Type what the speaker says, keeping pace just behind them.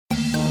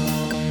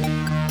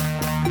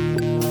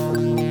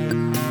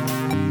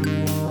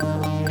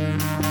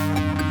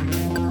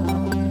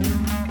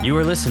You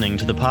are listening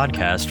to the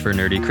podcast for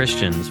nerdy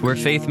Christians, where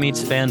faith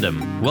meets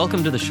fandom.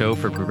 Welcome to the show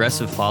for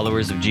progressive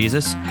followers of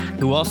Jesus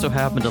who also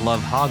happen to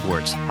love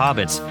Hogwarts,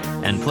 hobbits,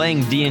 and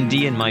playing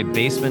D&D in my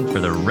basement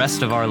for the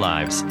rest of our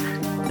lives.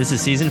 This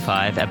is Season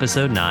 5,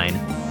 Episode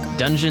 9,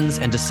 Dungeons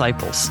and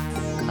Disciples.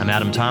 I'm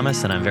Adam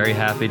Thomas, and I'm very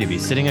happy to be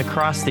sitting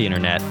across the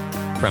internet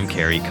from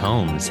Carrie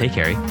Combs. Hey,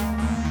 Carrie.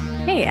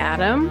 Hey,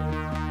 Adam.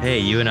 Hey,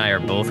 you and I are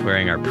both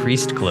wearing our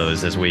priest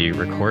clothes as we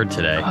record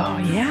today. Oh,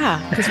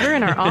 yeah, because we're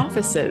in our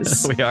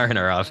offices. We are in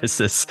our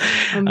offices.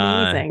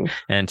 Amazing.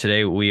 And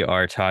today we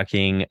are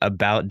talking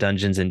about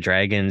Dungeons and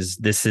Dragons.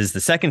 This is the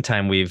second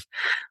time we've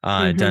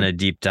done a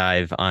deep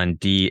dive on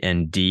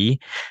D&D,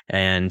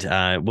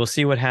 and we'll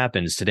see what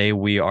happens. Today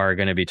we are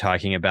going to be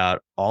talking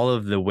about all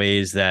of the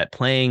ways that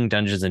playing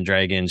Dungeons and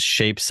Dragons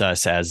shapes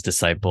us as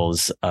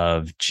disciples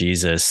of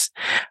Jesus.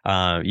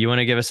 You want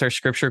to give us our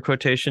scripture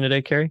quotation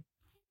today, Carrie?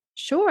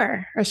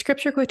 Sure. Our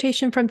scripture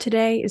quotation from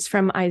today is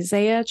from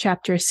Isaiah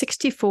chapter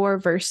 64,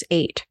 verse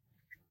 8.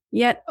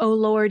 Yet, O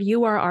Lord,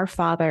 you are our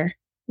Father.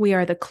 We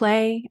are the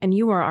clay, and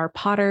you are our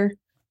potter.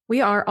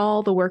 We are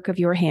all the work of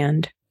your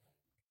hand.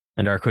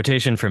 And our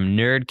quotation from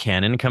Nerd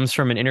Canon comes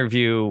from an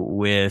interview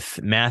with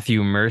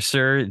Matthew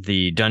Mercer,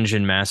 the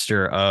dungeon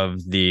master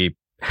of the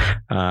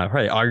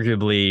probably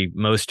arguably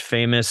most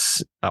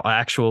famous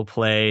actual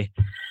play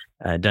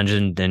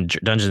Dungeons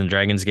and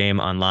Dragons game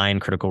online,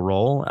 Critical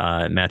Role.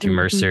 Matthew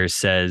Mercer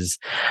says,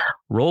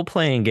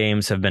 role-playing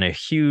games have been a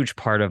huge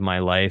part of my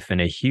life and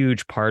a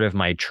huge part of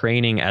my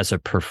training as a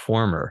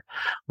performer,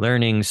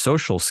 learning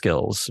social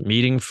skills,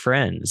 meeting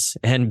friends,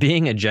 and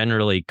being a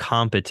generally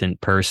competent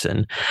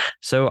person.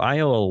 So I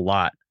owe a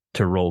lot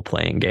to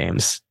role-playing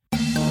games.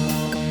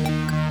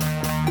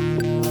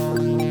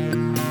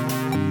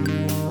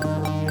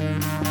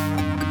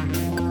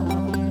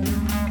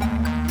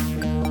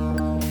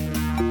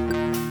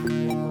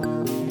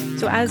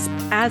 So as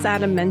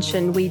Adam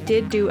mentioned, we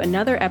did do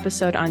another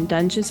episode on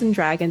Dungeons and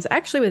Dragons,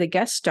 actually with a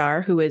guest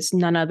star who is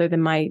none other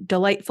than my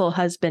delightful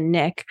husband,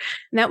 Nick.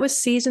 And that was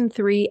Season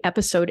 3,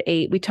 Episode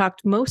 8. We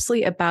talked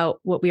mostly about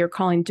what we are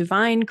calling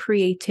divine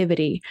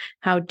creativity,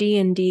 how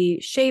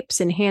D&D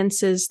shapes,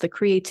 enhances the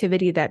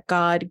creativity that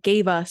God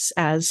gave us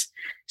as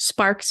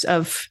sparks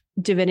of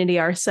divinity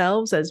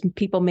ourselves, as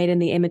people made in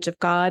the image of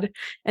God,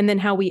 and then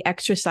how we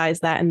exercise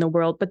that in the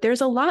world. But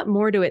there's a lot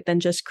more to it than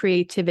just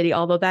creativity,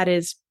 although that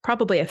is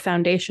probably a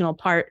foundational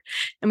part.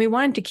 And we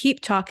wanted to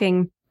keep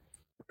talking,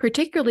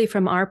 particularly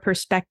from our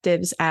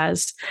perspectives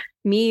as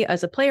me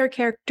as a player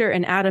character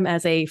and Adam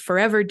as a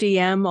forever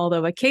DM,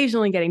 although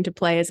occasionally getting to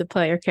play as a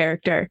player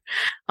character,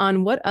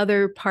 on what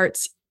other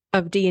parts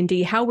of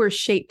D&D, how we're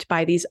shaped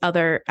by these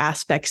other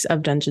aspects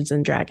of Dungeons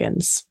and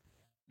Dragons.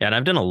 And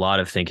I've done a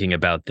lot of thinking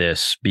about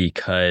this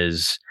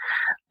because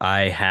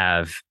I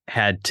have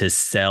had to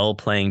sell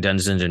playing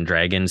Dungeons and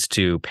Dragons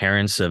to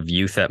parents of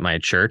youth at my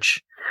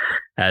church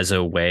as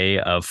a way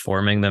of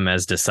forming them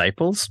as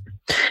disciples.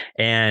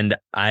 And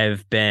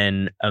I've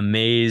been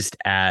amazed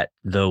at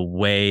the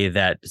way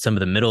that some of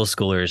the middle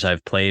schoolers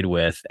I've played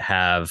with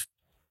have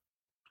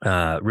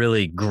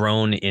really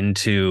grown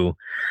into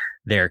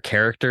their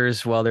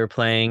characters while they're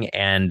playing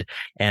and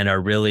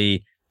are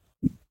really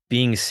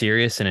being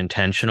serious and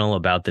intentional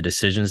about the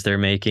decisions they're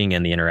making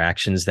and the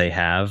interactions they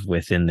have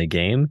within the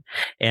game.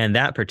 And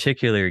that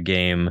particular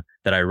game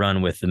that I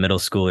run with the middle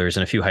schoolers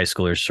and a few high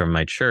schoolers from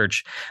my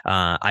church,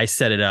 I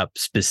set it up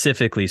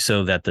specifically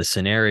so that the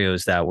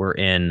scenarios that we're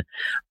in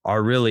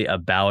are really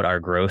about our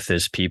growth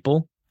as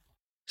people.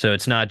 So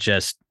it's not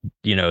just,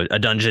 a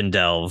dungeon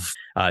delve.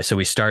 So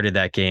we started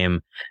that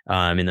game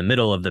in the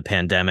middle of the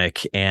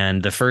pandemic,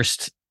 and the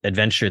first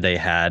adventure they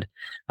had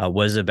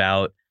was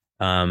about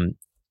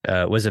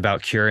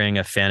curing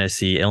a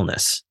fantasy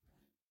illness,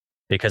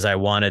 because I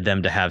wanted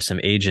them to have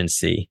some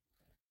agency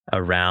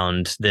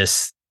around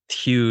this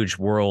huge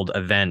world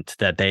event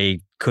that they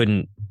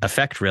couldn't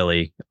affect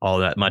really all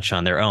that much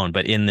on their own.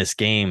 But in this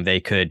game, they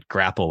could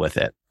grapple with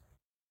it.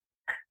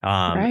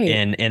 Right.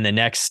 In the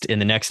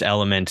next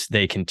element,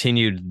 they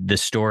continued the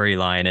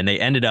storyline, and they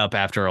ended up,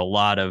 after a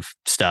lot of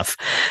stuff,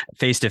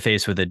 face to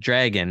face with a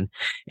dragon.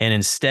 And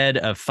instead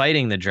of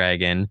fighting the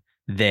dragon,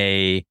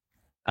 they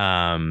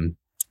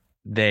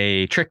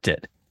tricked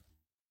it.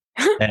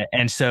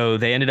 And so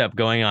they ended up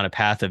going on a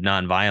path of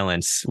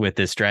nonviolence with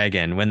this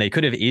dragon when they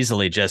could have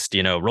easily just,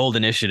 rolled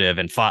initiative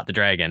and fought the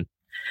dragon.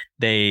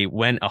 They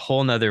went a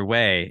whole nother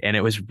way. And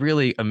it was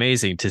really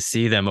amazing to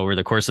see them over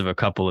the course of a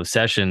couple of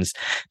sessions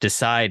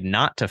decide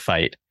not to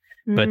fight,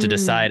 but to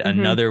decide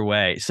another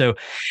way. So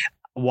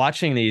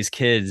watching these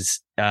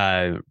kids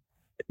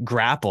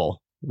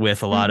grapple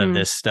with a lot of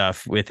this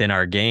stuff within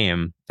our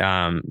game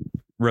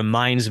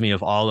reminds me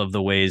of all of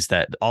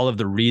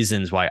the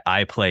reasons why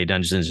I play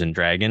Dungeons and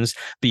Dragons,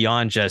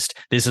 beyond just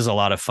this is a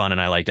lot of fun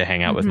and I like to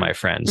hang out with my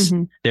friends.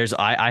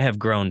 I have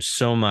grown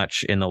so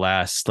much in the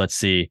last,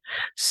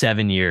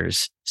 7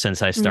 years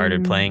since I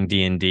started playing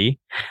D&D.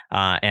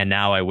 And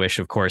now I wish,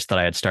 of course, that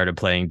I had started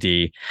playing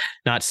D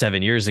not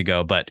 7 years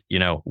ago, but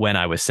when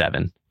I was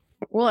 7.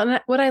 Well, and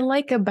what I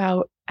like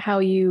about how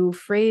you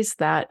phrase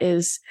that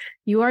is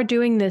you are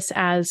doing this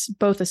as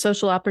both a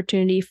social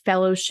opportunity,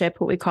 fellowship,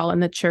 what we call in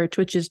the church,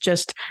 which is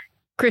just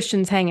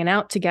Christians hanging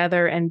out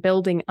together and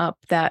building up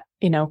that,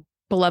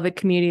 beloved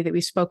community that we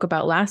spoke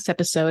about last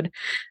episode.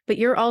 But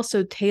you're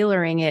also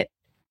tailoring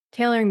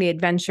the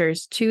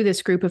adventures to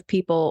this group of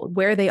people,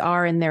 where they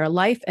are in their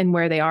life and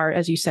where they are,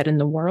 as you said, in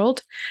the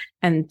world,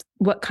 and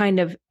what kind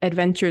of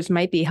adventures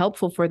might be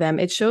helpful for them.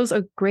 It shows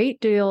a great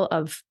deal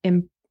of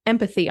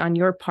empathy on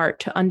your part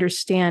to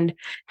understand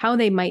how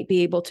they might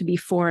be able to be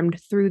formed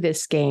through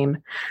this game.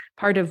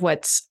 Part of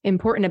what's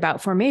important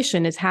about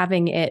formation is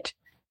having it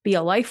be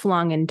a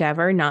lifelong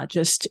endeavor, not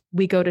just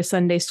we go to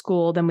Sunday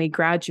school, then we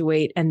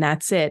graduate, and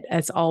that's it.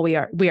 That's all we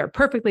are. We are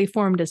perfectly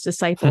formed as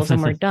disciples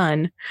and we're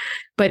done.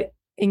 But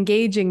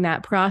engaging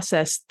that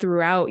process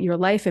throughout your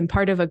life, and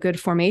part of a good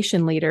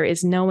formation leader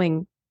is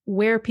knowing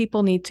where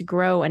people need to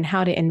grow and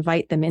how to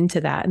invite them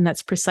into that. And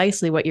that's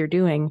precisely what you're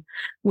doing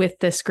with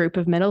this group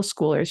of middle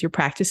schoolers. You're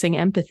practicing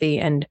empathy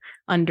and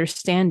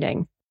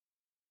understanding.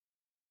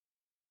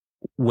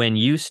 When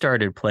you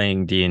started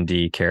playing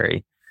D&D,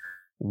 Carrie,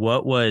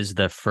 what was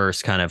the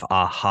first kind of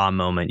aha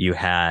moment you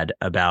had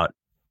about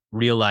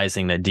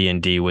realizing that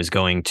D&D was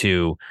going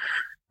to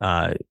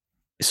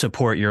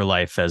support your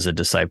life as a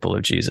disciple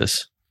of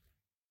Jesus?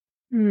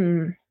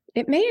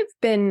 It may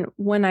have been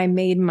when I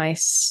made my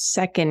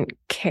second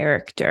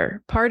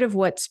character. Part of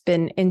what's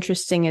been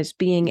interesting is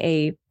being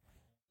a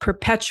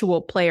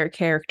perpetual player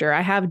character.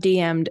 I have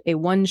DM'd a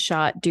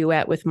one-shot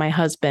duet with my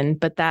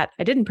husband, but that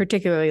I didn't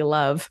particularly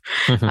love.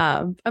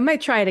 I might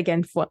try it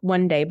again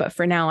one day, but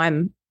for now,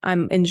 I'm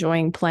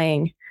enjoying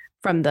playing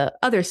from the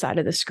other side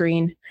of the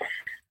screen.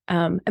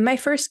 And my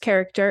first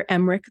character,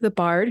 Emmerich the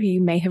Bard, who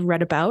you may have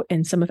read about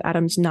in some of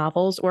Adam's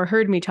novels or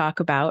heard me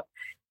talk about,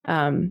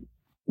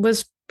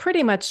 was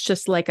pretty much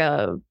just like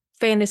a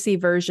fantasy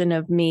version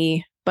of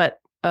me, but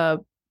a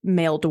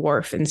male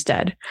dwarf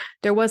instead.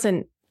 There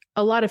wasn't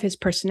a lot of his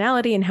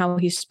personality, and how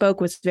he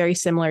spoke was very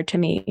similar to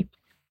me.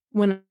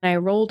 When I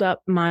rolled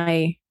up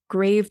my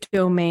Grave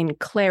Domain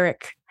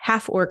cleric,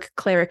 half-orc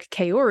cleric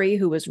Kaori,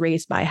 who was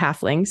raised by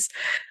halflings,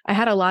 I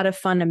had a lot of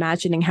fun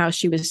imagining how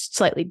she was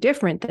slightly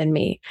different than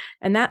me.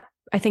 And that,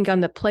 I think, on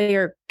the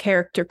player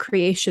character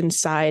creation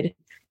side,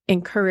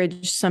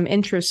 encouraged some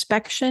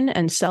introspection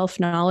and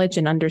self-knowledge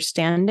and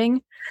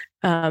understanding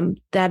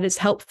that is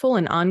helpful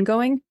and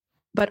ongoing.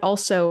 But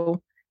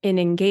also in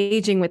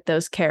engaging with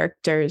those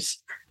characters,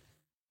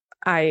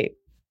 I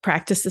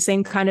practice the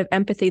same kind of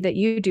empathy that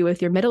you do with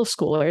your middle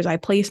schoolers. I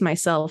place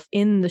myself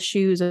in the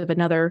shoes of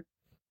another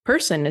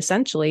person,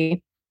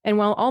 essentially. And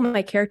while all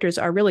my characters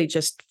are really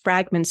just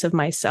fragments of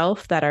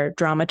myself that are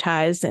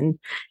dramatized and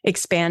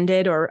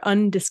expanded, or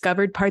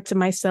undiscovered parts of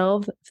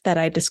myself that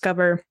I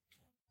discover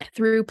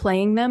through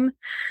playing them,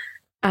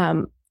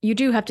 you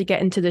do have to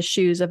get into the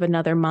shoes of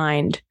another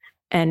mind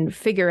and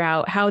figure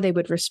out how they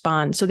would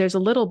respond. So there's a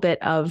little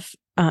bit of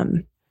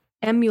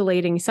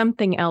emulating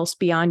something else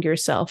beyond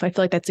yourself. I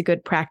feel like that's a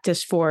good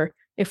practice for,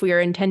 if we are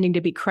intending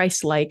to be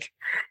Christ-like,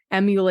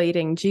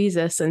 emulating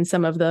Jesus and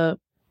some of the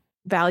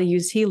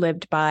values he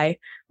lived by.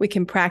 We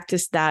can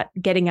practice that,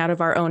 getting out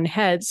of our own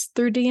heads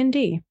through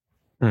D&D.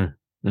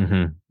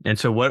 Mm-hmm. And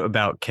so what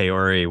about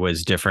Kaori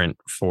was different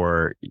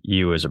for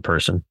you as a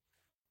person?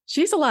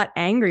 She's a lot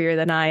angrier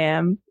than I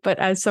am, but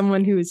as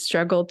someone who's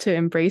struggled to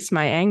embrace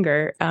my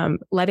anger,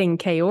 letting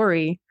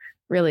Kaori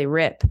really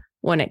rip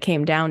when it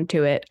came down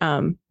to it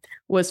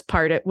was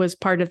part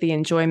of the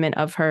enjoyment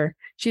of her.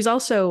 She's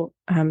also,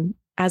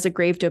 as a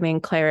Grave Domain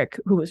cleric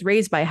who was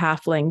raised by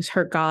halflings,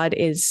 her god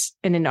is,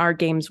 and in our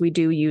games we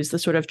do use the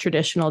sort of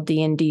traditional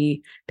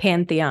D&D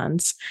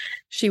pantheons.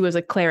 She was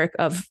a cleric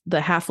of the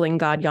halfling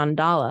god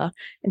Yondala,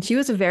 and she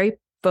was a very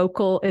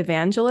vocal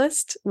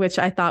evangelist, which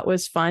I thought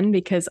was fun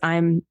because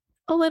I'm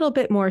a little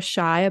bit more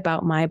shy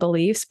about my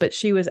beliefs, but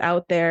she was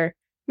out there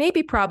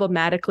maybe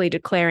problematically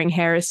declaring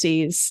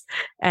heresies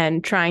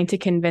and trying to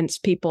convince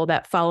people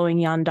that following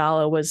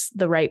Yondala was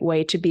the right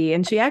way to be.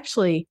 And she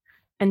actually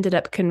ended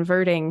up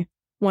converting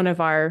one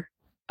of our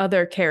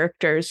other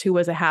characters who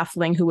was a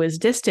halfling who was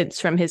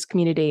distanced from his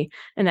community.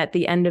 And at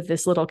the end of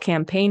this little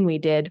campaign we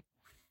did,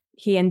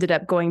 he ended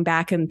up going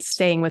back and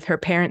staying with her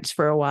parents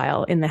for a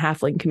while in the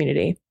halfling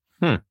community.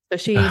 So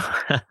she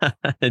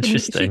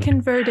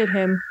converted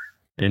him.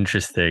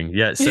 Interesting.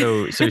 Yeah.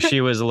 So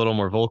she was a little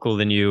more vocal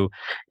than you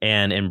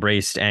and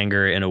embraced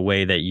anger in a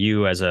way that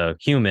you as a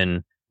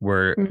human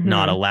were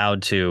not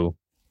allowed to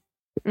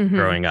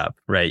growing up,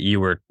 right? You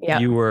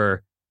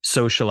were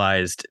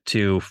socialized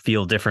to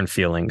feel different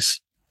feelings.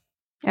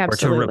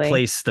 Absolutely. Or to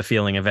replace the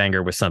feeling of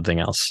anger with something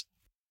else.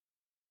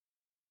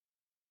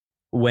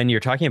 When you're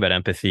talking about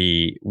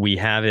empathy, we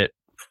have it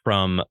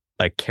from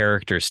a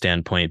character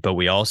standpoint, but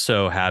we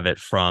also have it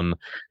from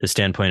the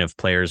standpoint of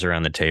players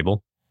around the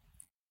table.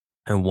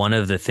 And one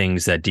of the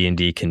things that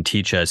D&D can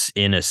teach us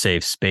in a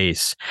safe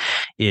space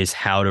is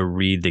how to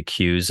read the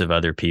cues of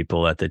other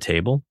people at the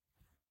table.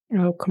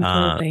 Oh,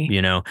 completely.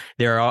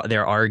 There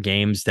are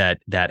games that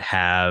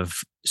have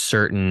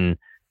certain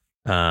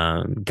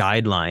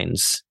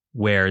guidelines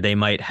where they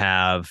might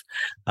have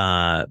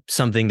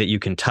something that you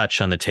can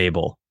touch on the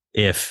table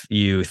if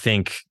you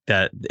think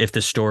that if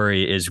the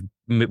story is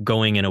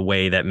going in a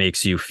way that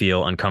makes you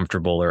feel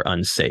uncomfortable or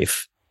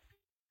unsafe.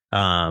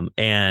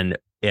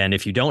 And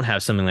if you don't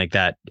have something like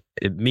that,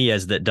 me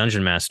as the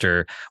dungeon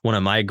master, one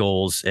of my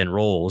goals and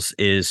roles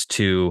is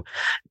to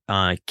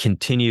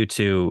continue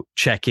to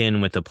check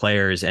in with the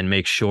players and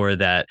make sure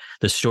that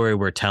the story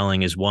we're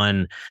telling is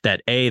one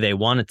that A, they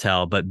want to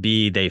tell, but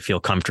B, they feel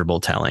comfortable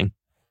telling.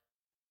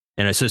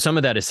 And so some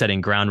of that is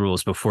setting ground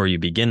rules before you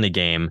begin the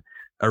game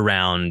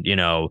around,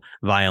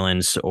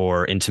 violence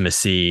or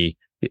intimacy,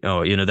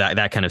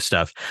 that kind of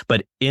stuff.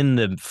 But in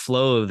the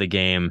flow of the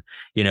game,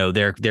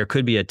 there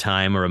could be a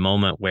time or a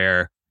moment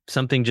where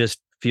something just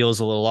feels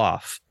a little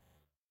off,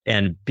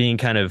 and being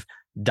kind of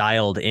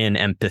dialed in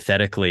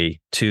empathetically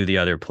to the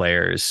other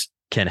players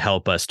can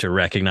help us to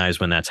recognize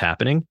when that's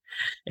happening.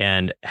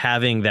 And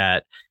having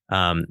that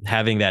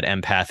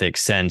empathic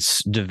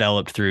sense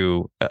developed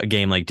through a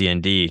game like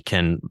D&D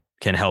can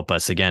help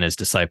us, again, as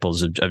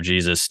disciples of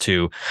Jesus,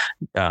 to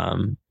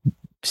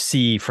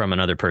see from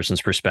another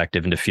person's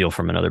perspective and to feel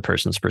from another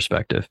person's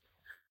perspective.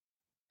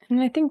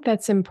 And I think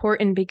that's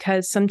important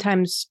because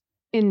sometimes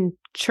in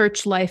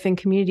church life and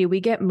community, we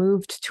get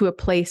moved to a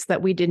place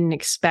that we didn't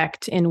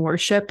expect in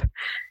worship.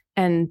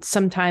 And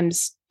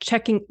sometimes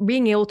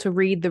being able to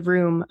read the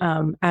room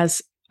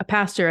as a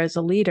pastor, as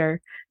a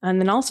leader, and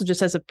then also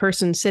just as a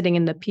person sitting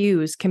in the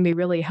pews can be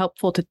really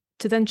helpful to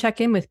then check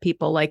in with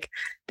people. Like,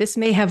 this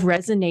may have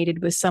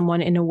resonated with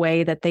someone in a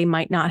way that they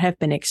might not have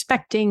been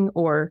expecting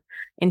or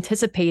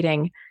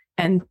anticipating,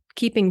 and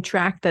keeping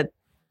track that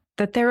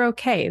they're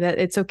okay, that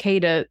it's okay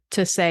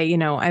to say,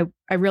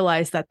 I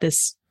realize that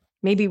this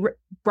maybe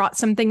brought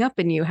something up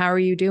in you. How are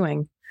you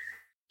doing?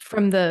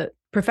 From the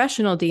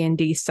professional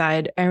D&D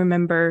side, I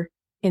remember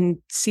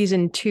in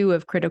season 2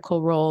 of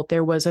Critical Role,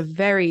 there was a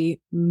very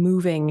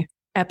moving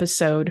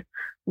episode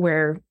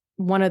where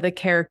one of the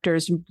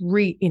characters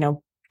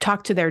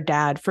talked to their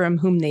dad from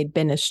whom they'd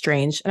been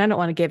estranged. And I don't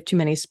want to give too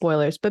many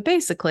spoilers, but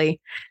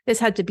basically this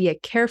had to be a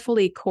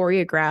carefully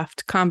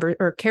choreographed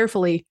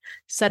carefully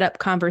set up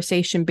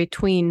conversation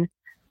between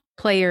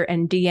player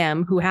and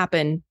DM, who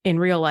happen in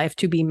real life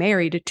to be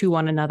married to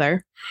one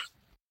another,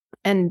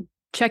 and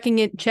checking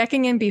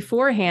in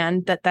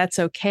beforehand that that's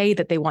okay,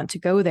 that they want to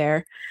go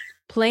there,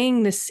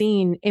 playing the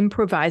scene,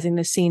 improvising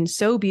the scene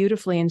so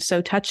beautifully and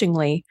so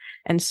touchingly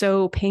and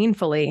so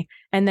painfully.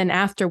 And then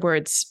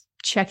afterwards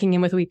checking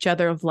in with each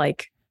other of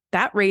like,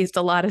 that raised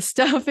a lot of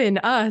stuff in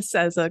us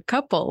as a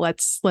couple.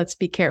 Let's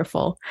be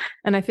careful.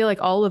 And I feel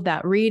like all of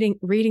that, reading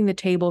the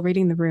table,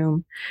 reading the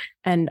room,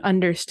 and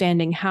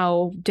understanding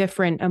how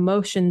different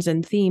emotions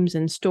and themes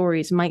and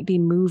stories might be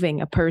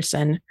moving a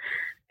person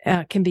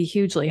can be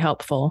hugely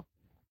helpful.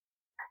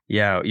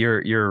 Yeah,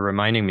 you're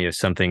reminding me of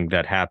something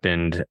that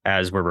happened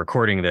as we're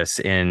recording this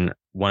in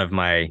one of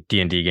my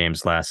D&D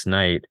games last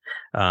night.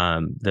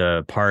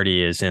 The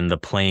party is in the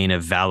plane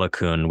of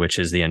Valakun, which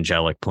is the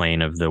angelic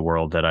plane of the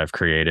world that I've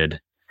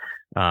created.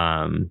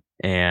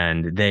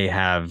 And they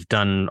have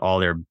done all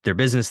their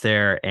business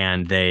there,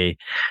 and they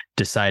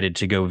decided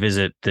to go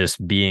visit this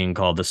being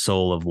called the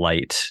Soul of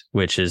Light,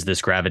 which is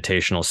this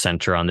gravitational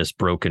center on this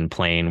broken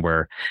plane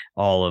where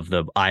all of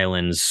the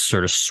islands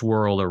sort of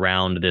swirl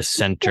around this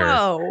center.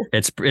 Whoa.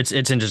 It's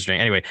interesting.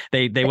 Anyway,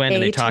 they went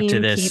and they talked to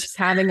this. Keeps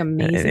having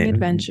amazing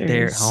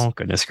adventures. Oh,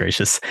 goodness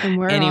gracious! And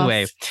we're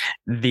anyway,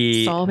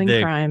 solving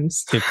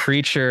crimes. The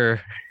creature.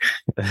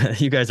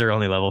 You guys are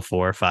only level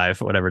 4 or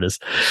 5, whatever it is.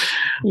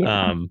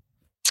 Yeah.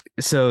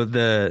 So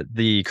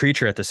the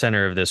creature at the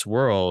center of this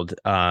world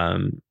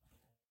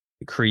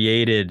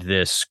created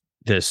this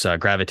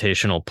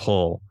gravitational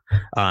pull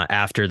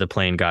after the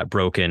plane got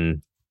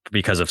broken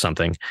because of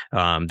something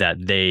that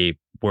they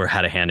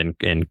had a hand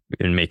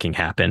in making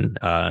happen,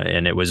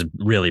 and it was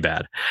really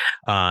bad.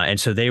 And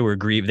so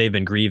they've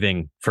been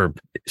grieving for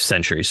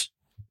centuries,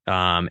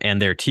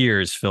 and their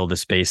tears fill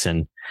this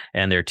basin,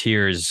 and their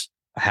tears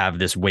have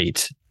this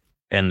weight.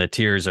 And the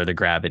tears are the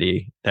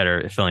gravity that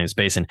are filling the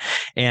space.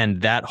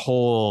 And that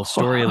whole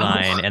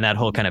storyline and that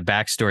whole kind of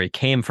backstory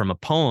came from a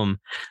poem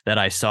that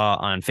I saw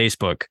on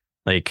Facebook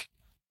like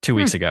 2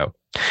 weeks ago.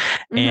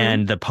 Mm-hmm.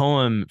 And the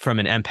poem, from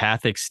an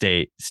empathic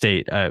state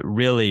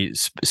really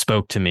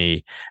spoke to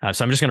me.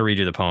 So I'm just going to read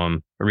you the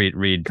poem,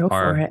 read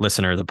our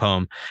listener the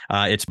poem.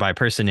 It's by a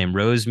person named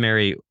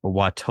Rosemary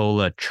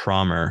Watola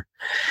Traumer.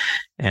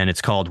 And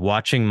it's called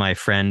 "Watching My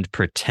Friend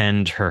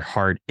Pretend Her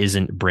Heart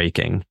Isn't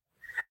Breaking."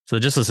 So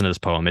just listen to this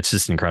poem. It's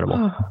just incredible.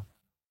 Oh.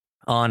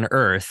 On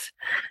Earth,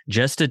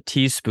 just a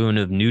teaspoon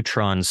of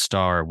neutron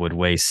star would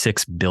weigh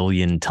 6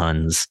 billion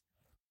tons.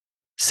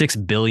 6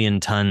 billion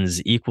tons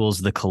equals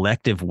the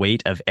collective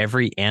weight of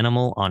every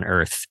animal on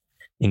Earth,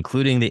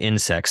 including the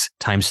insects,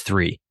 times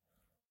 3.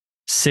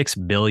 6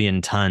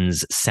 billion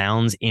tons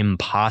sounds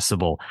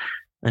impossible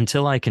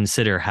until I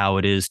consider how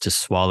it is to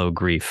swallow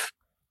grief.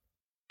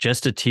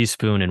 Just a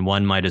teaspoon, and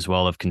one might as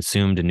well have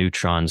consumed a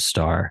neutron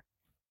star.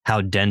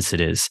 How dense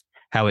it is.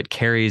 How it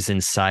carries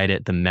inside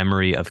it the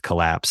memory of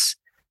collapse.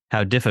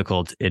 How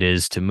difficult it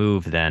is to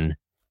move then.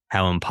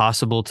 How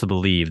impossible to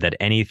believe that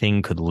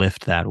anything could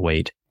lift that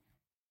weight.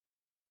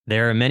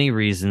 There are many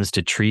reasons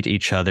to treat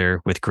each other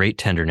with great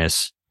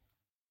tenderness.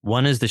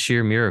 One is the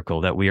sheer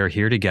miracle that we are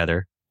here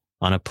together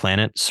on a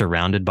planet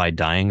surrounded by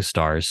dying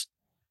stars.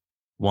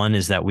 One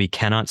is that we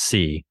cannot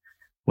see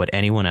what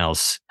anyone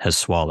else has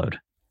swallowed.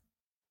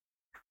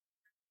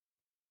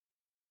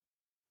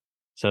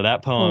 So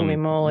that poem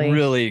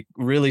really,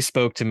 really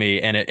spoke to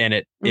me, and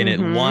it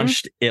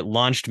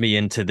launched me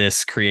into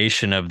this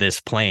creation of this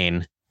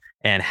plane,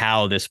 and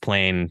how this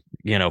plane,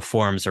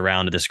 forms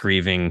around this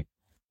grieving,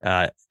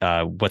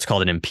 what's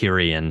called an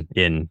Empyrean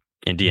in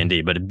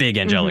D&D, but a big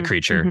angelic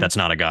creature that's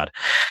not a god,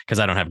 because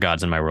I don't have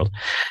gods in my world.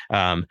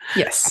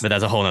 Yes, but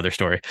that's a whole other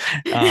story.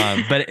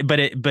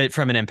 But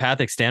from an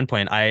empathic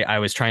standpoint, I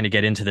was trying to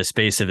get into the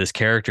space of this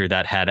character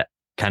that had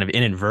kind of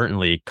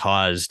inadvertently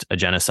caused a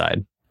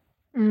genocide.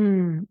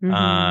 When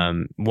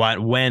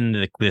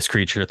this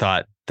creature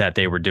thought that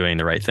they were doing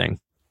the right thing,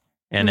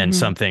 and then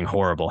something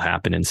horrible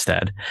happened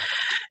instead,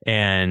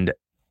 and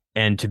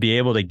to be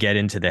able to get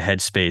into the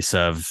headspace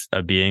of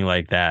a being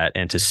like that,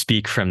 and to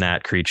speak from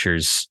that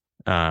creature's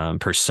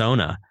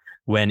persona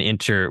when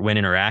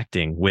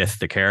interacting with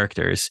the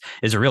characters,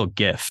 is a real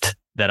gift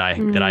that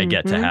I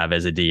get to have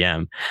as a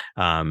DM.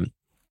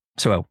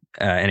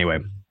 Anyway,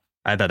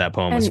 I thought that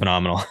poem was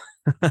phenomenal.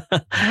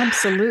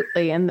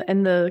 Absolutely. And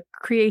the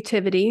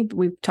creativity,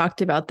 we've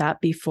talked about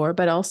that before,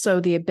 but also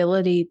the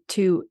ability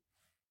to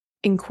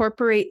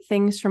incorporate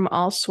things from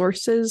all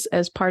sources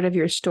as part of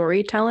your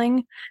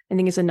storytelling, I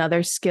think is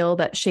another skill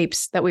that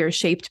we are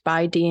shaped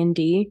by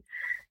D&D.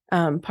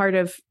 Part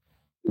of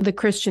the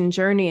Christian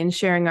journey and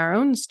sharing our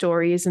own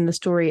stories and the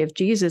story of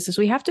Jesus is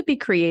we have to be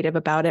creative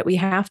about it. We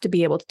have to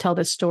be able to tell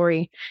the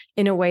story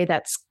in a way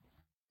that's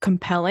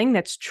compelling,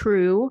 that's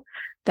true,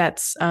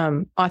 that's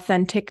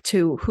authentic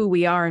to who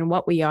we are and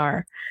what we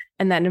are.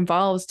 And that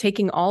involves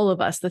taking all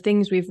of us, the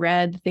things we've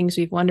read, the things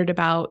we've wondered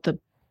about, the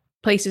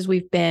places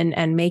we've been,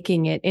 and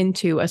making it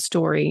into a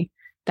story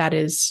that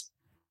is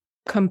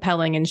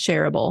compelling and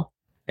shareable.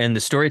 And the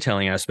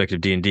storytelling aspect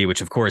of D&D,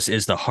 which of course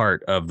is the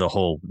heart of the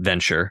whole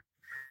venture,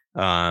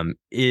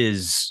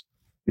 is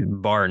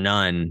bar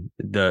none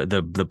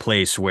the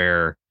place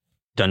where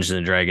Dungeons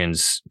and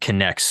Dragons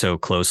connects so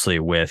closely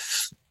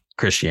with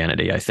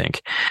Christianity, I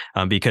think,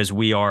 because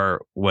we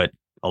are what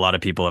a lot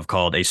of people have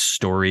called a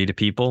storied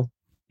people.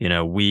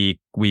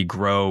 We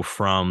grow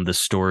from the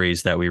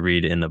stories that we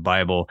read in the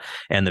Bible,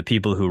 and the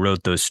people who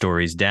wrote those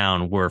stories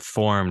down were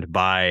formed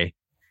by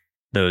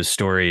those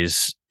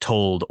stories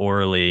told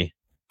orally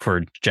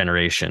for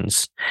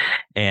generations.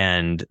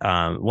 And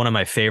one of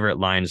my favorite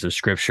lines of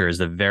scripture is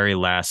the very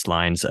last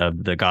lines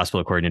of the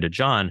Gospel according to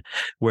John,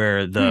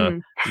 where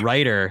the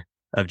writer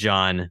of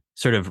John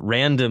sort of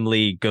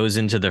randomly goes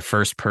into the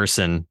first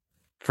person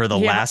for the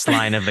last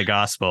line of the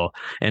gospel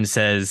and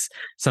says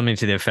something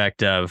to the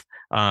effect of,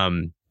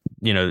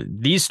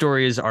 these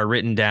stories are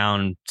written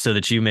down so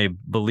that you may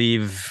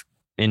believe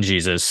in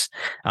Jesus,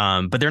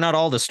 but they're not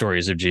all the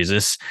stories of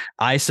Jesus.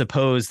 I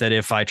suppose that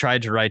if I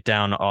tried to write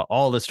down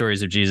all the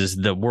stories of Jesus,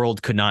 the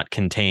world could not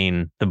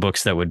contain the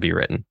books that would be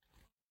written.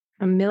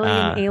 A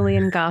million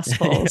alien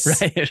gospels.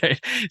 Right.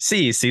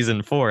 See,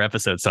 season 4,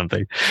 episode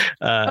something.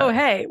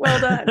 Hey,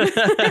 well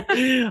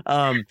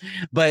done.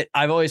 But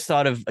I've always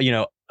thought of,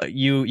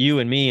 you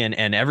and me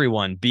and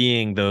everyone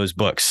being those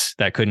books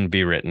that couldn't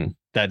be written,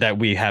 that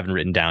we haven't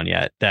written down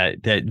yet,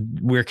 that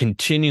we're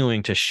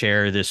continuing to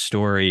share this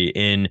story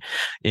in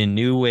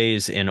new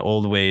ways, in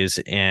old ways.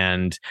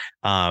 And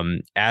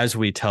as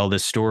we tell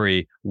this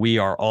story, we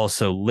are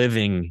also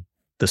living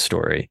the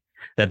story.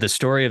 That the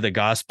story of the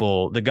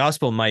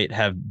gospel might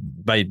have,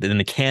 in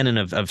the canon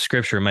of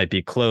scripture, might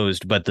be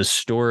closed, but the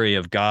story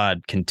of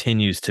God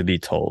continues to be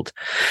told.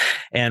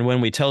 And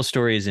when we tell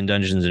stories in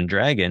Dungeons and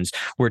Dragons,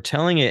 we're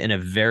telling it in a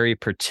very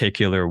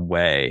particular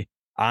way.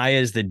 I,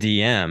 as the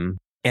DM,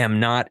 am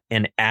not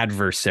an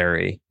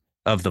adversary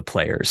of the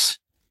players,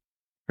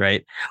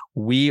 right?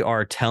 We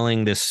are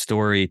telling this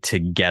story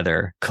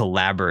together,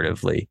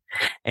 collaboratively.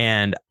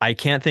 And I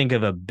can't think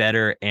of a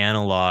better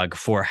analog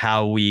for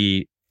how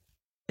we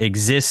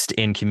exist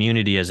in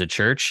community as a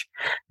church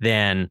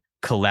than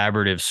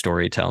collaborative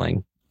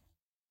storytelling.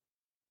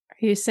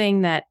 Are you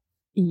saying that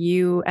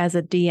you as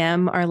a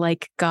DM are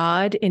like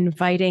God,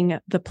 inviting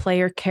the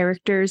player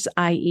characters,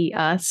 i.e.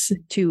 us,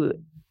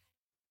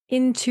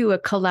 into a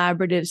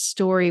collaborative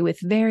story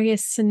with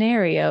various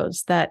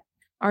scenarios that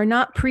are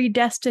not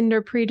predestined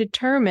or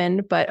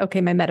predetermined, but okay,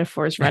 my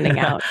metaphor is running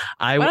out.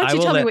 Why don't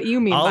you tell me what you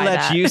mean by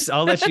that?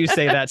 I'll let you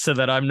say that so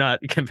that I'm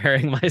not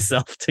comparing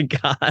myself to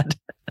God.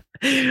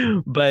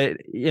 But,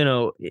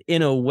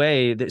 in a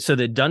way, so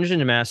the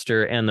dungeon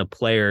master and the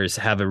players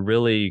have a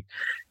really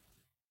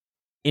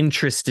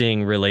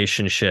interesting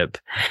relationship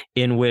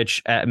in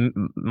which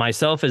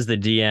myself as the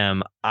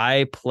DM,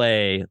 I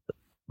play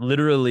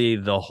literally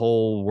the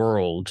whole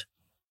world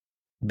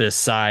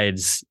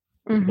besides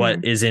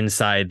what is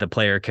inside the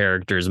player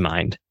character's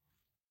mind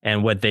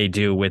and what they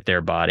do with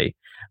their body.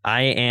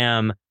 I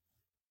am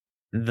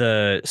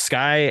the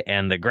sky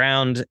and the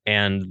ground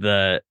and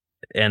the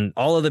and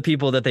all of the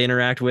people that they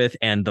interact with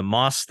and the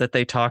moss that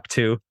they talk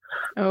to.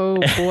 Oh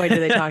boy, do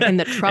they talk! And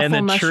the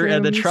truffle mushrooms.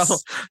 And the truffle.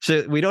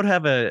 So we don't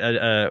have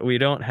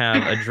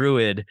a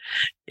druid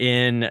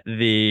in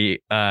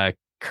the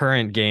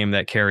current game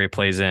that Carrie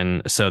plays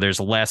in. So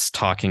there's less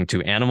talking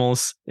to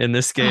animals in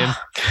this game.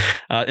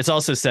 It's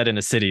also set in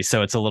a city,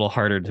 so it's a little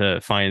harder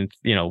to find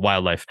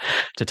wildlife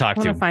to talk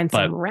to. Find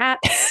some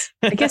rats.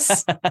 I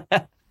guess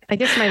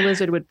my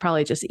lizard would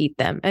probably just eat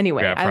them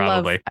anyway. Yeah,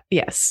 probably.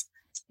 Yes.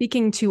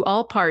 Speaking to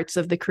all parts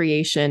of the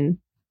creation,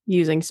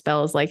 using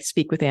spells like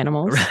speak with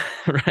animals.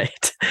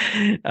 Right.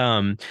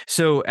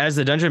 So as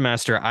the dungeon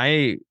master,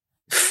 I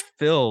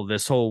fill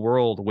this whole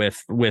world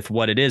with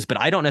what it is, but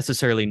I don't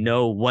necessarily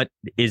know what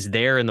is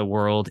there in the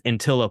world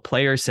until a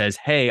player says,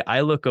 hey,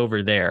 I look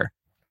over there.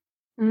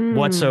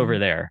 What's over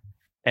there?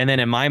 And then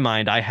in my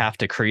mind, I have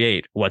to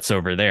create what's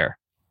over there.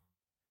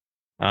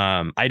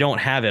 I don't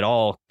have it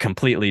all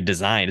completely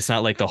designed. It's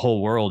not like the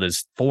whole world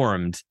is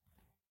formed.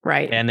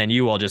 Right. And then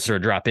you all just sort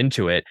of drop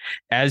into it.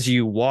 As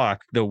you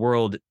walk, the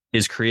world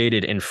is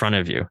created in front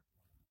of you.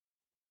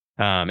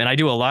 And I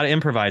do a lot of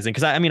improvising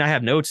because I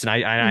have notes and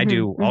I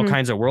do all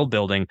kinds of world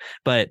building,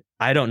 but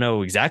I don't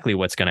know exactly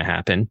what's going to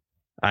happen.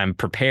 I'm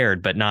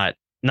prepared, but not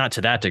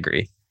to that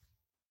degree.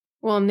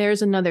 Well, and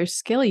there's another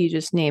skill you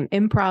just named,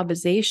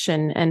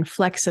 improvisation and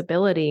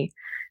flexibility.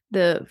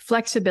 The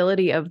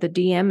flexibility of the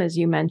DM, as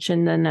you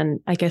mentioned, and then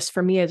I guess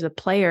for me as a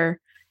player,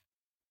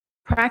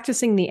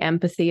 practicing the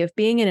empathy of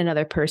being in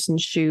another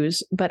person's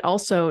shoes, but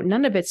also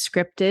none of it's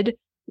scripted.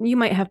 You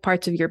might have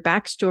parts of your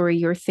backstory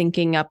you're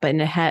thinking up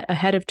and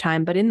ahead of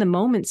time, but in the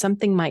moment,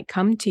 something might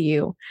come to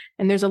you.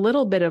 And there's a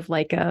little bit of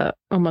like a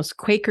almost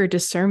Quaker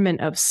discernment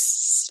of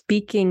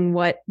speaking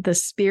what the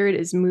spirit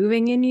is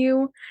moving in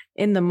you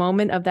in the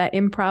moment of that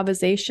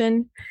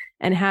improvisation,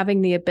 and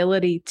having the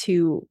ability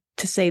to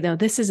say, no,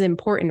 this is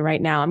important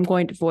right now. I'm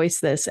going to voice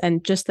this.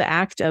 And just the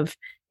act of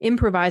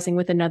improvising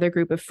with another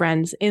group of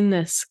friends in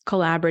this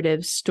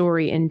collaborative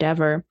story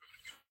endeavor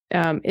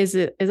is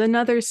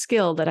another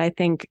skill that I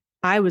think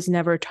I was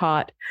never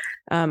taught.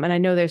 And I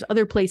know there's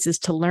other places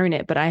to learn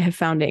it, but I have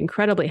found it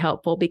incredibly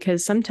helpful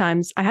because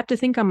sometimes I have to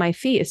think on my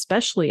feet,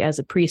 especially as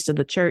a priest of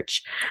the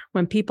church,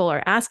 when people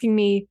are asking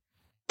me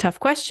tough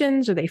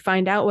questions or they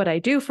find out what I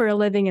do for a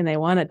living and they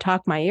want to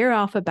talk my ear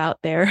off about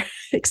their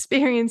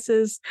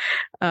experiences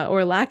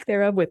or lack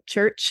thereof with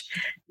church.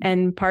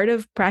 And part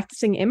of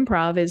practicing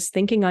improv is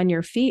thinking on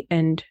your feet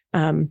and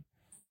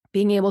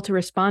being able to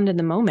respond in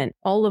the moment.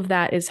 All of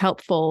that is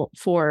helpful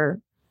for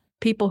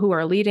people who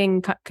are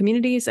leading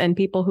communities and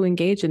people who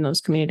engage in those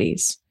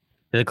communities.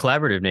 The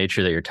collaborative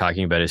nature that you're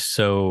talking about is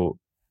so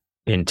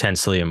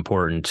intensely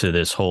important to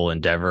this whole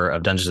endeavor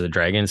of Dungeons and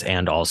Dragons,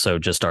 and also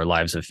just our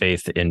lives of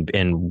faith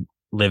in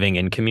living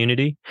in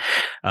community,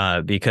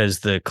 because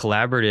the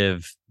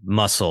collaborative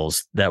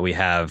muscles that we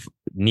have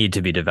need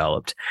to be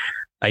developed.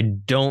 I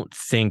don't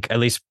think, at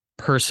least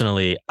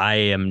personally, I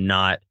am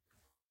not.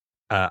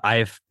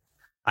 I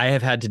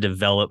have had to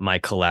develop my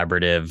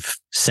collaborative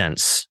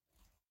sense,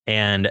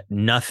 and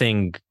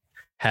nothing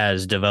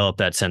has developed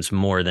that sense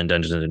more than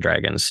Dungeons and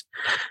Dragons.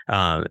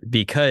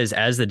 Because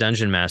as the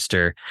dungeon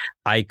master,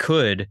 I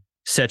could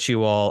set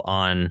you all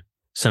on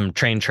some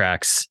train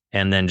tracks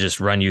and then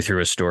just run you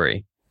through a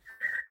story.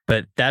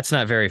 But that's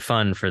not very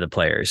fun for the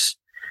players.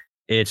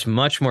 It's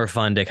much more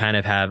fun to kind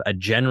of have a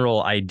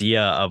general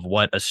idea of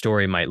what a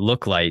story might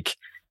look like,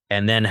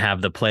 and then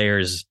have the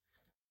players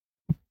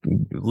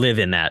live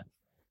in that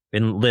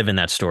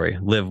story,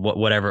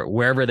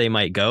 wherever they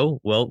might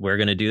go. Well, we're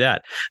going to do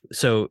that.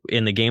 So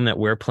in the game that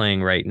we're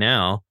playing right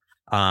now,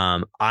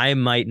 I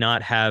might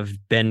not have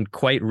been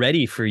quite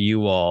ready for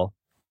you all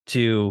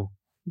to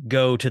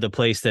go to the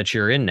place that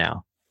you're in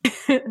now.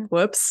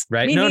 Whoops.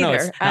 Right. Me No,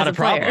 neither, it's not a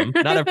problem.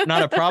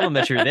 not a problem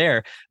that you're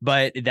there,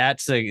 but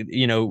that's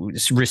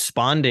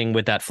responding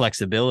with that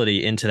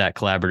flexibility into that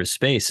collaborative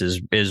space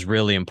is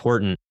really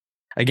important.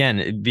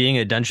 Again, being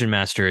a dungeon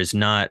master is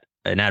not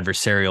an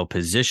adversarial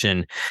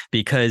position,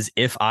 because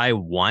if I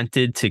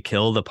wanted to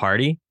kill the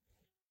party,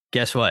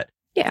 guess what?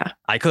 Yeah,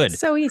 I could.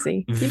 So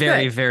easy.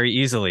 Very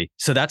easily.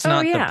 So that's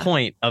not the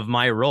point of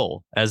my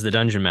role as the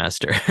dungeon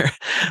master.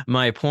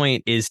 My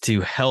point is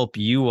to help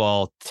you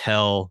all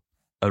tell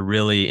a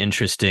really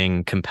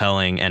interesting,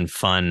 compelling, and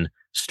fun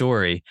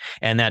story.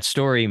 And that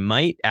story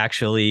might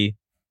actually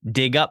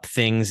dig up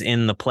things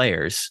in the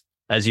players.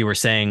 As you were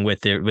saying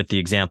with the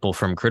example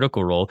from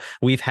Critical Role,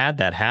 we've had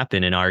that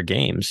happen in our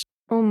games.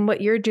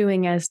 What you're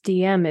doing as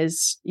DM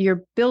is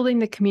you're building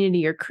the community,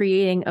 you're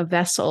creating a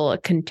vessel, a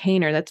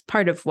container. That's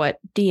part of what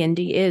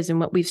D&D is, and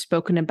what we've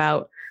spoken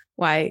about,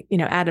 why,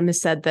 Adam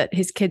has said that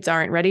his kids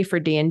aren't ready for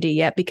D&D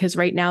yet, because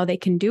right now they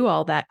can do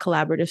all that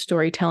collaborative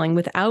storytelling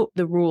without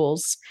the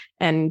rules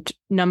and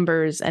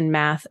numbers and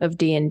math of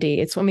D&D.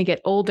 It's when we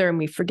get older and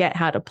we forget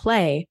how to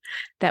play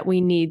that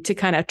we need to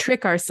kind of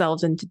trick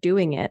ourselves into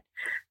doing it.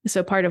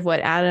 So part of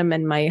what Adam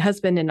and my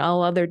husband and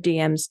all other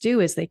DMs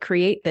do is they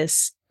create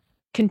this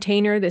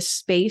container, this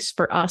space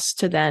for us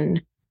to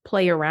then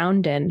play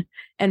around in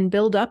and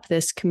build up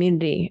this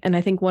community. And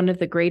I think one of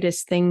the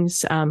greatest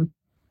things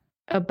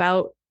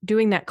about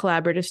doing that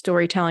collaborative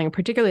storytelling,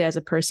 particularly as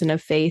a person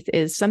of faith,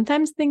 is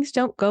sometimes things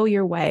don't go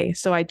your way.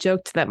 So I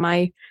joked that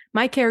my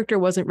character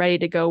wasn't ready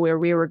to go where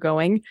we were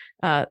going.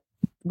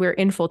 We're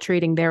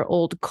infiltrating their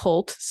old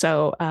cult,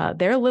 so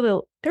they're a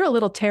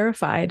little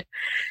terrified,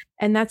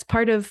 and that's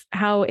part of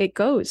how it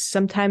goes.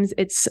 Sometimes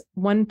it's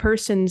one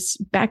person's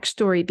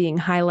backstory being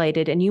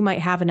highlighted, and you might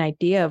have an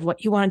idea of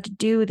what you wanted to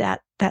do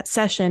that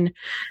session.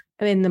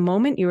 And in the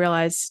moment, you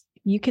realize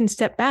you can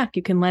step back.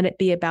 You can let it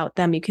be about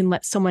them. You can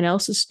let someone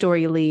else's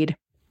story lead.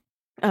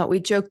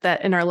 We joked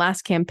that in our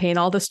last campaign,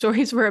 all the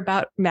stories were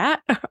about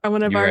Matt,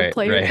 one of our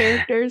player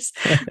characters.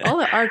 All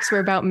the arcs were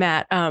about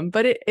Matt,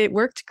 but it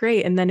worked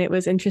great. And then it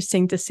was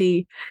interesting to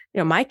see,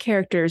 my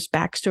character's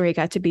backstory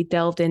got to be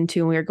delved into.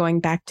 And we were going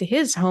back to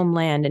his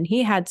homeland, and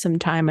he had some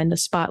time in the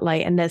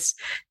spotlight. And this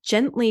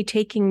gently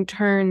taking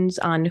turns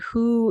on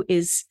who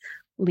is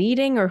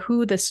leading or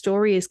who the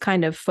story is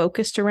kind of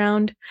focused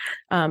around,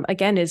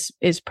 again,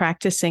 is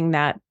practicing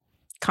that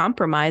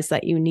compromise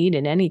that you need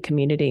in any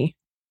community.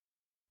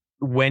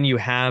 When you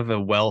have a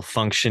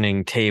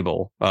well-functioning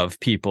table of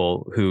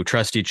people who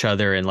trust each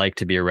other and like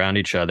to be around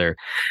each other,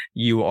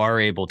 you are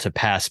able to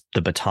pass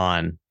the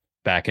baton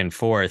back and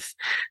forth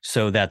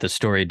so that the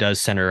story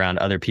does center around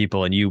other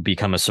people and you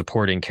become a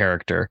supporting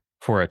character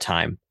for a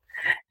time.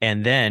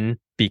 And then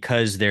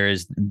because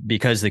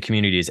the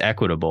community is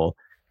equitable,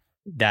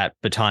 that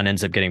baton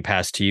ends up getting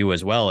passed to you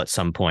as well at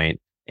some point,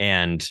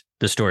 and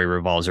the story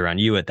revolves around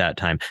you at that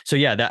time. So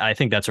yeah, I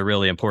think that's a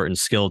really important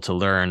skill to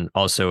learn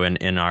also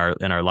in our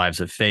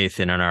lives of faith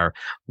and in our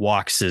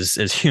walks as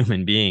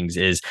human beings,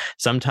 is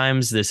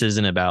sometimes this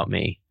isn't about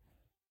me,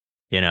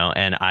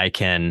 and I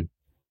can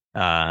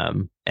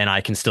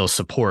still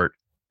support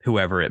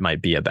whoever it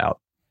might be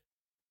about.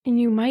 And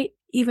you might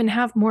even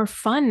have more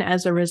fun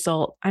as a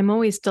result. I'm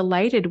always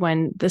delighted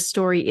when the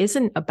story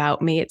isn't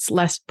about me. It's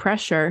less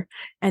pressure.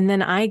 And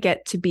then I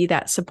get to be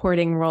that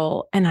supporting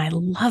role, and I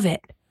love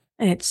it.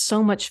 And it's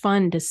so much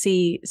fun to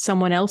see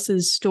someone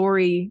else's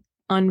story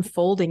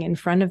unfolding in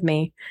front of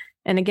me.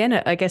 And again,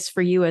 I guess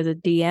for you as a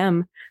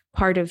DM,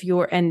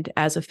 and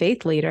as a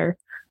faith leader,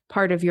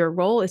 part of your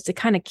role is to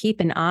kind of keep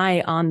an eye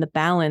on the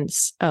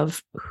balance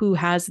of who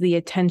has the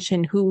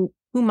attention, who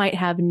might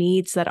have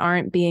needs that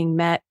aren't being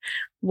met,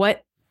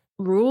 what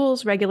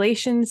rules,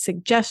 regulations,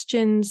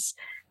 suggestions,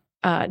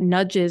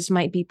 nudges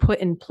might be put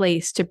in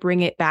place to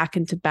bring it back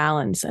into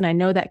balance. And I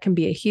know that can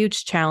be a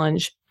huge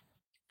challenge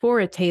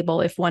for a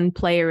table if one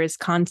player is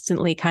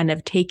constantly kind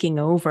of taking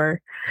over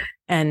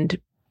and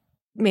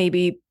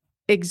maybe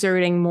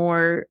exerting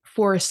more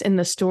force in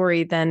the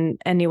story than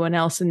anyone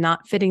else and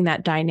not fitting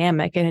that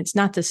dynamic. And it's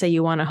not to say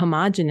you want a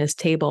homogenous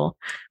table,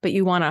 but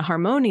you want a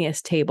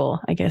harmonious table,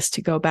 I guess,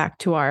 to go back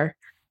to our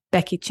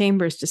Becky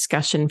Chambers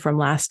discussion from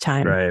last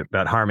time. Right,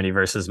 about harmony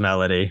versus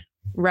melody.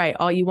 Right.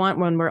 All you want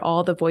one where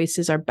all the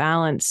voices are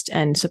balanced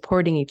and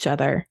supporting each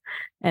other.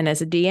 And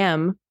as a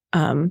DM,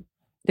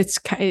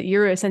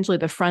 you're essentially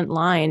the front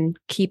line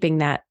keeping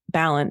that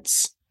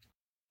balance.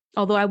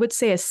 Although I would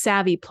say a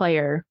savvy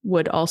player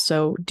would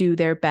also do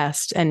their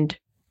best and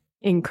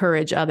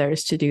encourage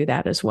others to do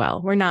that as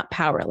well. We're not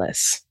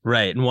powerless.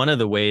 Right. And one of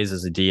the ways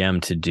as a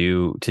DM to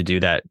do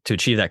that, to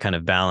achieve that kind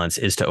of balance,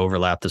 is to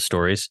overlap the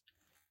stories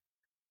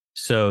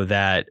so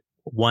that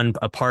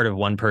a part of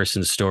one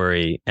person's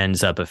story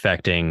ends up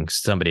affecting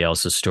somebody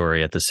else's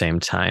story at the same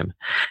time,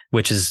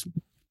 which is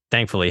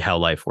thankfully how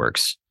life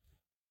works.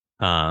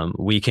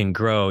 We can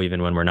grow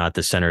even when we're not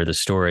the center of the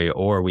story,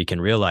 or we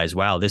can realize,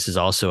 wow, this is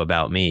also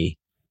about me.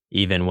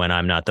 Even when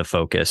I'm not the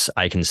focus,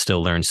 I can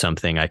still learn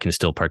something. I can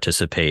still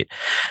participate.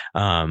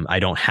 I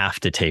don't have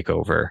to take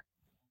over.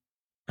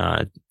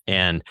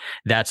 And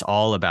that's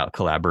all about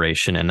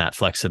collaboration and that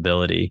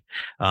flexibility.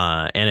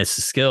 And it's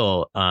a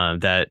skill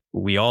that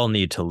we all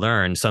need to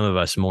learn, some of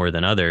us more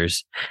than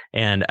others.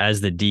 And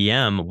as the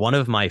DM, one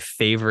of my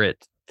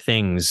favorite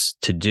things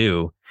to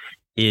do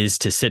is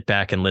to sit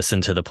back and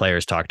listen to the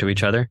players talk to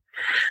each other.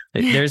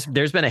 There's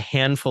been a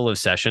handful of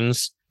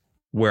sessions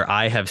where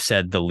I have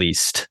said the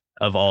least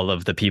of all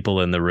of the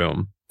people in the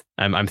room.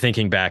 I'm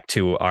thinking back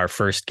to our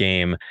first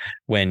game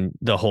when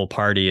the whole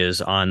party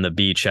is on the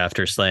beach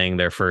after slaying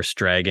their first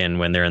dragon,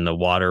 when they're in the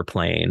water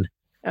plane.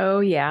 Oh,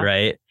 yeah.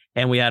 Right.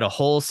 And we had a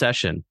whole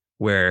session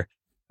where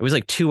it was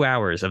like 2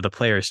 hours of the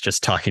players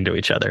just talking to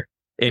each other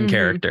in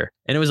character.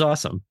 And it was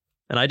awesome.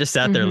 And I just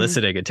sat there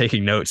listening and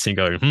taking notes and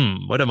going,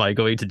 what am I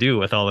going to do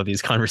with all of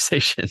these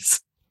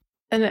conversations?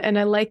 And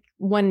I like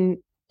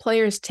when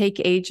players take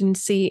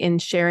agency in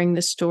sharing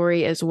the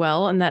story as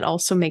well. And that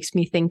also makes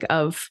me think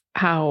of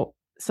how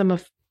some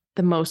of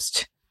the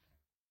most,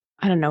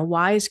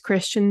 wise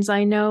Christians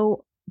I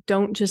know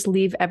don't just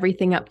leave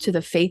everything up to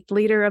the faith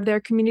leader of their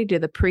community, to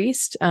the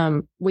priest.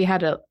 We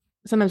had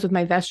sometimes with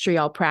my vestry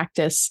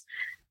practice,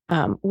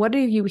 what are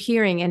you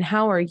hearing and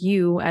how are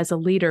you as a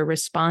leader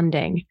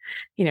responding?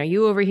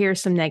 You overhear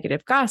some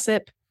negative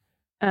gossip.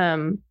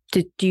 Do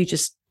you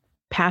just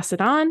pass it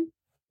on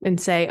and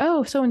say,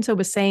 oh, so-and-so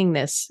was saying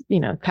this,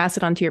 pass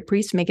it on to your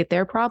priest, make it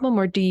their problem?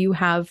 Or do you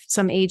have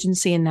some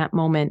agency in that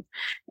moment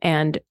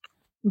and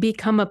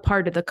become a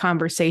part of the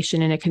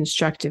conversation in a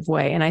constructive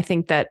way. And I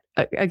think that,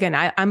 again,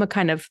 I'm a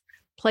kind of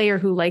player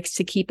who likes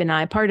to keep an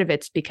eye. Part of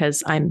it's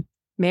because I'm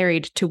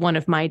married to one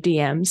of my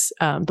DMs,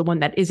 the one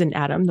that isn't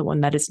Adam, the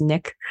one that is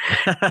Nick.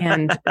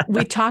 And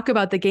we talk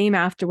about the game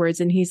afterwards,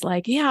 and he's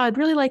like, yeah, I'd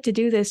really like to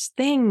do this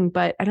thing,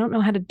 but I don't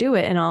know how to do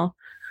it. And I'll,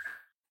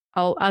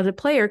 as a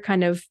player,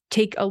 kind of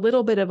take a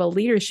little bit of a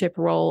leadership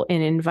role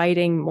in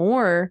inviting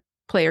more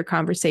player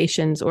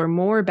conversations or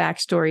more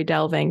backstory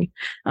delving,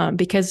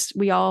 because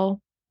we all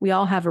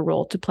have a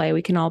role to play.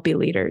 We can all be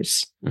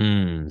leaders.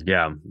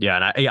 Yeah.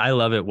 And I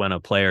love it when a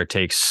player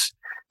takes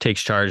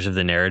charge of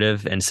the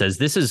narrative and says,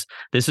 this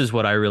is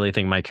what I really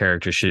think my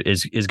character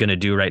is going to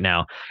do right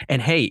now.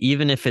 And hey,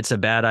 even if it's a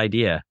bad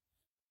idea,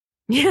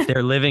 if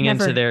they're living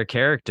into their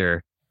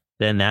character,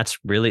 then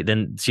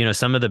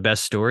some of the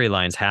best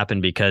storylines happen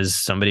because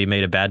somebody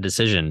made a bad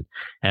decision,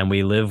 and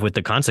we live with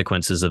the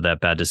consequences of that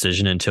bad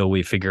decision until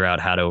we figure out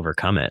how to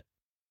overcome it.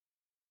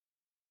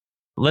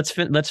 Let's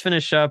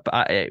finish up.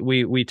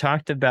 We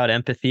talked about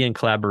empathy and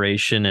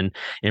collaboration and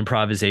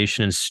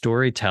improvisation and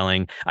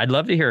storytelling. I'd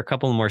love to hear a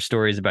couple more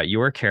stories about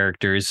your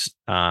characters.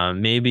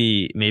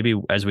 Maybe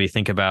as we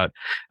think about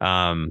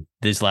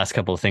these last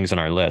couple of things on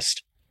our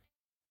list.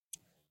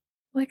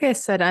 Like I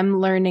said, I'm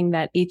learning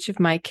that each of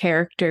my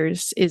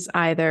characters is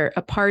either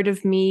a part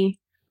of me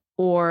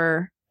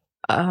or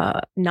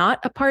not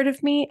a part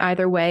of me.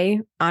 Either way,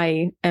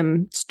 I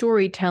am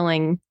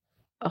storytelling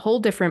a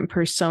whole different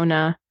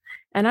persona.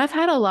 And I've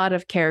had a lot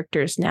of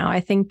characters now. I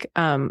think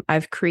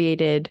I've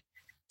created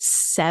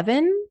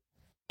 7,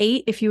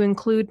 8, if you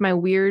include my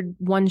weird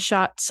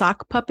one-shot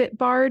sock puppet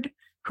bard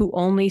who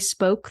only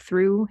spoke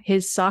through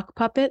his sock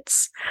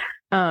puppets,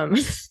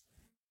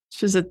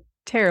 which was a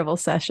terrible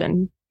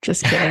session.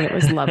 Just kidding. It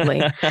was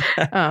lovely.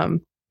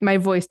 My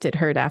voice did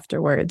hurt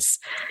afterwards.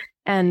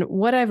 And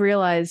what I've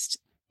realized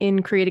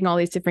in creating all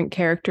these different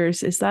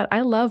characters is that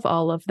I love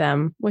all of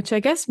them, which I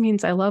guess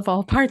means I love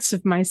all parts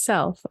of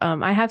myself.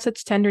 I have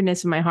such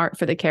tenderness in my heart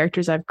for the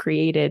characters I've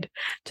created,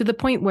 to the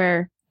point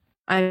where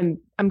I'm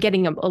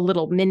getting a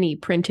little mini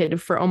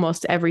printed for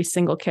almost every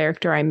single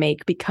character I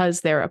make,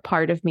 because they're a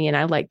part of me and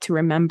I like to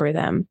remember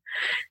them.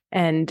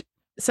 And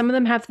some of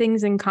them have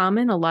things in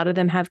common. A lot of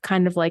them have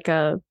kind of like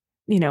a,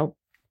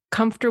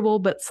 comfortable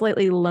but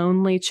slightly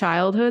lonely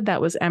childhood. That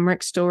was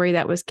Emmerich's story.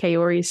 That was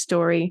Kaori's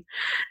story.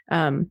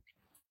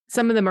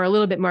 Some of them are a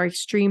little bit more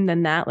extreme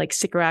than that. Like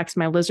Sycorax,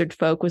 my lizard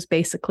folk, was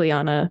basically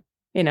on a,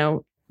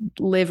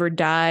 live or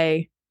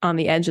die on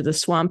the edge of the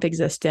swamp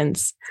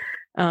existence.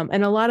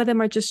 And a lot of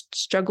them are just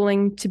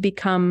struggling to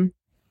become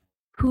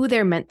who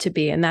they're meant to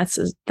be. And that's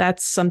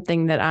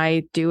something that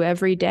I do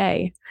every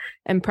day.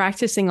 And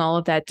practicing all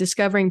of that,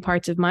 discovering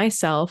parts of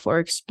myself or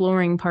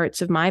exploring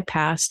parts of my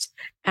past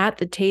at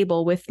the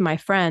table with my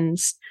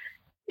friends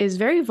is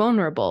very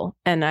vulnerable.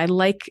 And I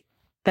like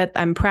that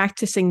I'm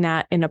practicing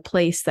that in a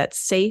place that's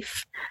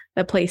safe,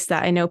 a place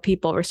that I know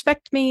people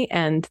respect me,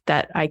 and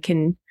that I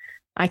can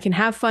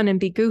have fun and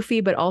be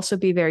goofy, but also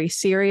be very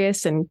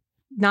serious and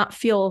not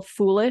feel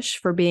foolish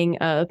for being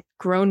a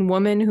grown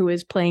woman who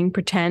is playing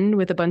pretend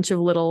with a bunch of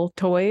little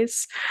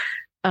toys.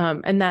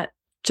 And that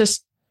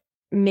just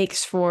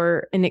makes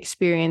for an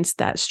experience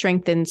that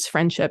strengthens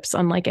friendships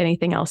unlike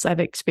anything else I've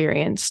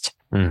experienced.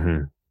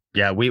 Mm-hmm.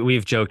 Yeah,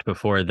 we've joked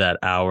before that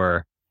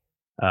our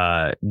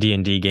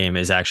D&D game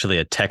is actually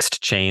a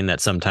text chain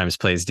that sometimes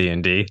plays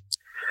D&D.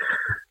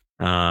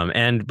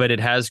 But it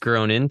has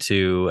grown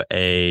into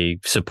a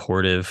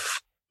supportive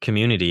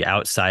community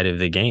outside of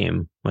the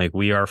game. Like,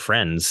 we are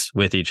friends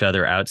with each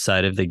other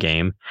outside of the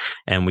game,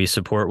 and we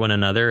support one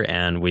another,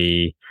 and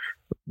we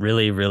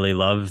really, really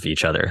love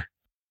each other.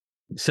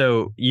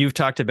 So you've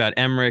talked about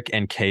Emmerich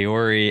and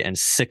Kaori and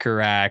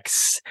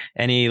Sycorax.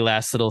 Any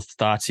last little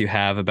thoughts you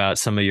have about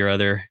some of your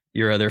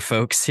other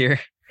folks here?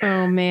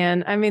 Oh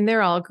man, I mean,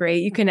 they're all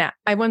great.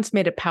 I once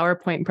made a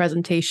PowerPoint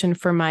presentation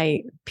for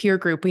my peer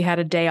group. We had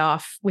a day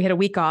off. We had a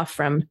week off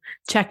from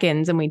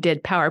check-ins, and we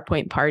did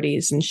PowerPoint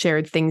parties and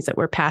shared things that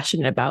we're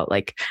passionate about,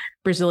 like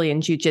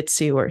Brazilian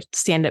jiu-jitsu or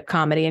stand-up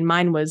comedy. And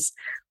mine was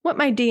what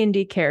my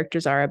D&D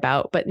characters are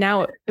about. But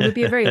now it would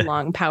be a very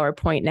long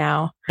PowerPoint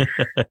now.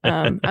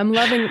 I'm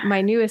loving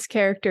my newest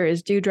character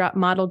is Dewdrop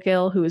Model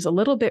Gill, who is a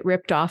little bit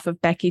ripped off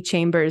of Becky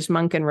Chambers'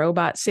 Monk and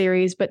Robot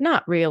series, but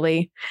not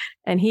really.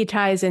 And he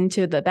ties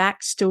into the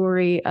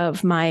backstory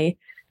of my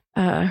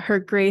Her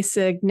Grace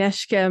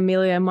Agnieszka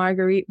Amelia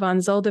Marguerite von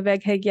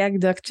Zoldeweg-Hegjag,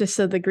 Duchess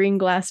of the Green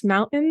Glass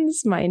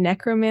Mountains, my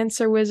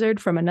necromancer wizard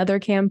from another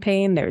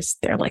campaign.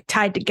 They're like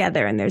tied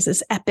together, and there's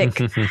this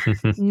epic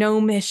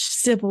gnomish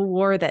civil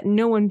war that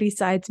no one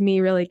besides me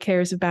really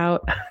cares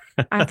about.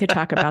 I could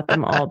talk about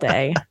them all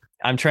day.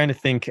 I'm trying to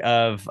think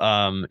of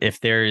if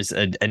there's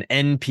an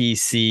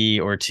NPC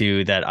or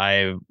two that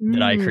I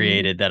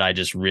created that I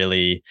just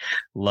really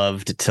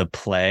loved to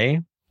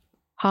play.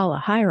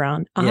 Hala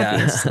Hieron,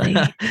 obviously.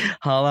 Yeah.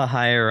 Hala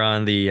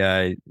Hieron,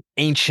 the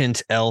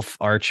ancient elf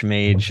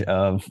archmage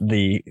of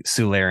the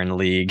Sularan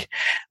League,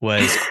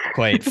 was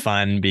quite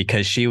fun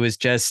because she was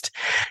just,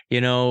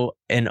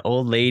 an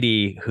old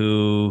lady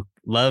who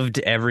loved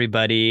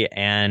everybody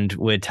and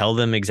would tell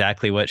them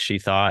exactly what she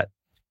thought.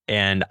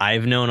 And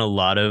I've known a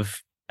lot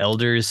of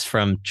elders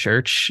from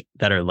church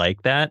that are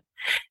like that.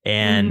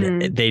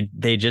 And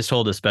they just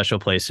hold a special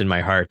place in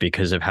my heart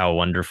because of how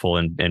wonderful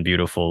and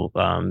beautiful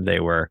they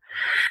were.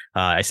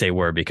 I say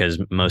were because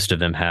most of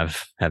them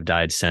have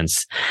died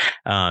since.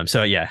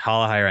 So yeah,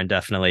 Halahiran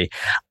definitely.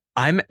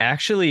 I'm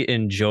actually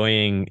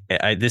enjoying.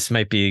 This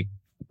might be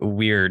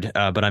weird,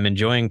 but I'm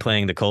enjoying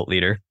playing the cult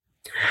leader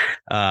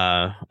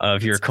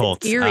of your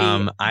cult. It's eerie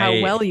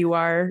how well you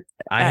are.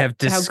 How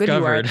good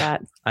you are at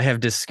that. I have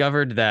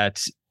discovered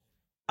that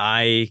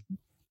I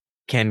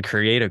can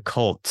create a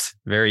cult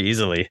very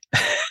easily.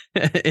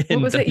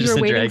 What was it? You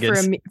were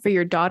waiting for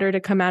your daughter to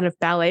come out of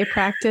ballet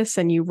practice,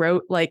 and you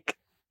wrote like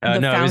the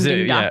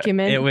founding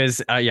document. It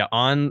was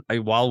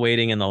while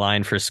waiting in the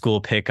line for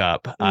school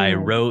pickup, I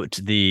wrote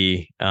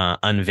the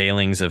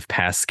unveilings of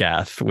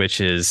Pascath, which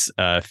is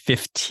a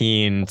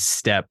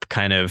 15-step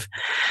kind of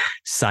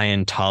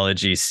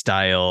Scientology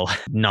style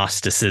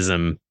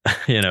Gnosticism,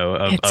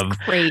 of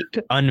great.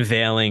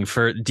 Unveiling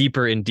for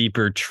deeper and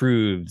deeper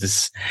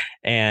truths,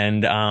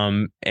 and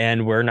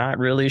we're not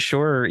really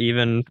sure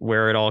even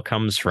where it all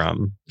comes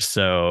from.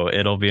 So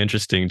it'll be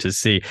interesting to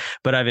see.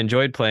 But I've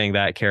enjoyed playing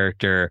that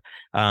character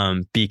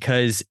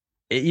because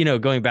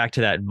going back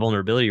to that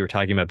vulnerability you were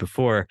talking about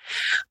before,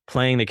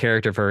 playing the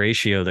character of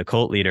Horatio, the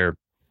cult leader,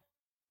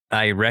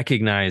 I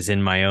recognize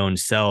in my own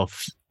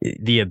self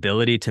the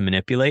ability to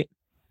manipulate.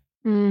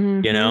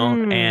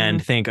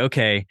 And think,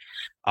 okay,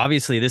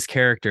 obviously this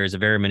character is a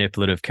very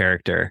manipulative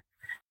character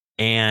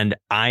and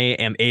I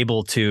am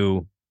able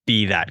to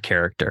be that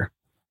character.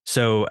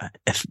 So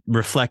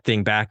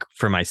reflecting back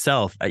for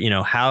myself,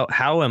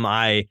 how am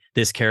I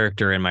this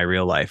character in my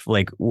real life?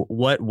 Like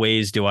what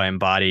ways do I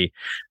embody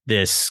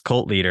this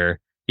cult leader,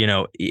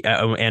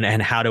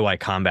 and how do I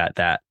combat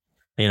that?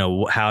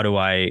 How do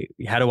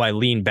I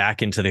lean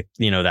back into the,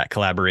 that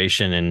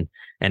collaboration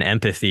and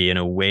empathy and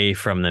away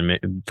from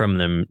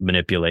the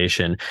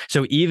manipulation.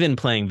 So even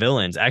playing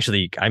villains,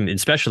 actually, I'm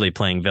especially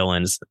playing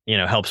villains,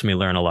 helps me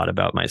learn a lot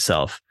about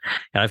myself.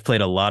 And I've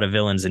played a lot of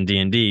villains in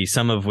D&D,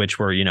 some of which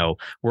were,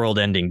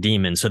 world-ending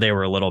demons. So they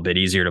were a little bit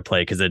easier to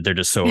play because they're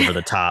just so over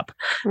the top.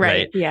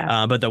 Right.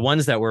 Yeah. But the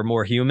ones that were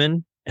more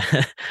human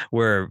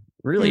were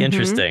really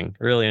interesting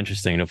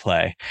to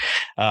play.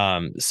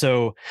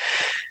 So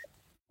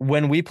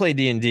when we play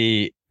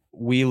D&D,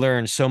 we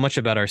learn so much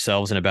about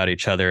ourselves and about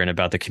each other and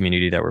about the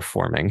community that we're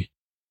forming.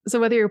 So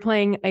whether you're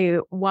playing a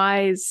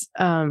wise,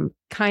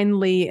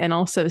 kindly, and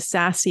also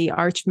sassy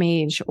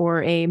archmage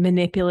or a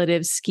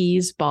manipulative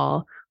skis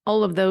ball,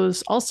 all of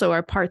those also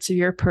are parts of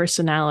your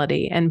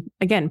personality. And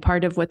again,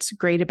 part of what's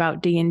great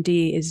about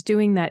D&D is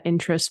doing that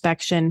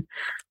introspection,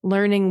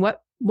 learning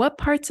what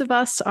parts of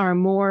us are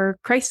more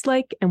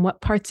Christ-like and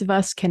what parts of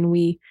us can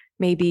we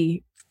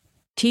maybe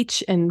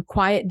teach and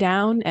quiet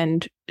down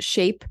and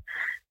shape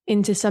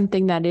into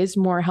something that is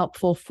more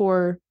helpful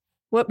for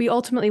what we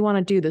ultimately want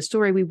to do, the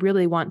story we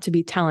really want to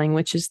be telling,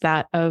 which is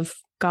that of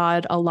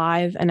God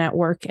alive and at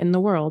work in the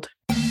world.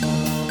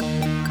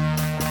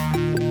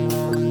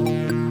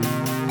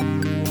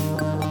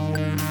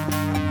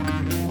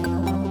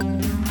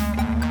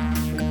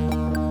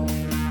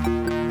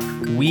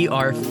 We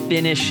are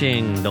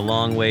finishing The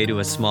Long Way to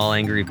a Small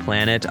Angry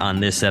Planet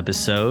on this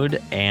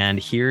episode, and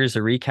here's a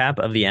recap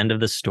of the end of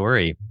the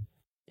story.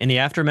 In the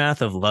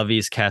aftermath of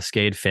Lovey's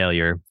Cascade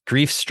failure,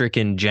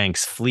 grief-stricken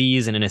Jenks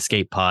flees in an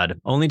escape pod,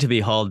 only to be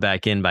hauled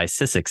back in by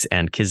Sissix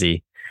and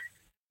Kizzy.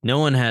 No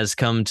one has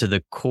come to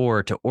the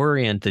core to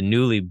orient the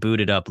newly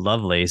booted up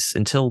Lovelace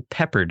until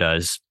Pepper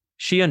does.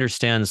 She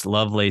understands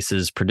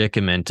Lovelace's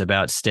predicament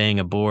about staying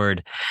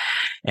aboard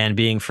and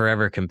being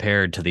forever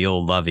compared to the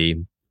old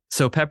Lovey.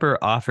 So Pepper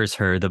offers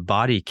her the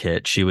body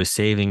kit she was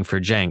saving for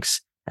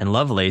Jenks, and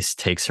Lovelace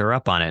takes her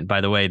up on it.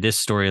 By the way,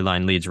 this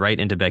storyline leads right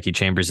into Becky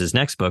Chambers'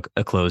 next book,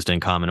 A Closed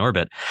and Common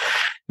Orbit.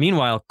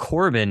 Meanwhile,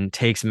 Corbin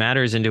takes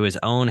matters into his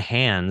own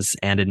hands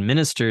and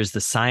administers the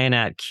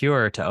cyanate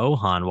cure to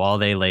Ohan while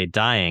they lay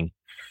dying.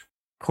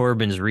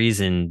 Corbin's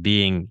reason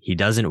being he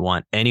doesn't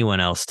want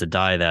anyone else to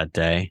die that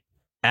day.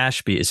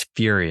 Ashby is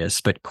furious,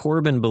 but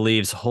Corbin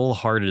believes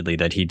wholeheartedly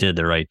that he did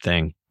the right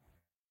thing.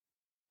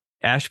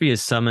 Ashby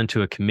is summoned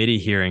to a committee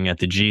hearing at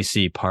the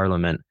GC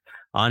Parliament.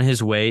 On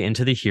his way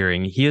into the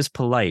hearing, he is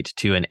polite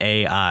to an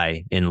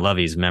AI in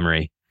Lovey's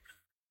memory.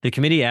 The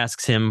committee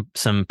asks him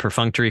some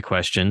perfunctory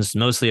questions,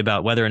 mostly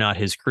about whether or not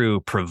his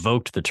crew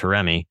provoked the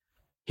Teremi.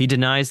 He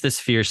denies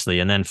this fiercely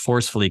and then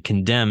forcefully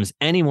condemns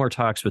any more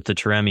talks with the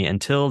Teremi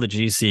until the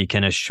GC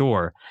can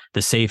assure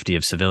the safety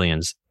of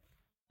civilians.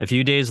 A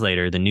few days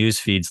later, the news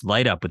feeds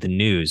light up with the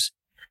news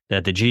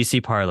that the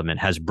GC Parliament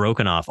has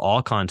broken off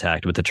all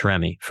contact with the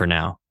Teremi for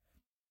now.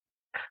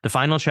 The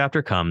final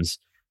chapter comes,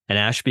 and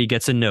Ashby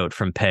gets a note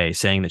from Pei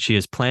saying that she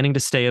is planning to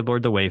stay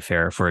aboard the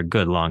Wayfarer for a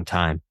good long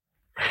time.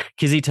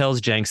 Kizzy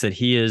tells Jenks that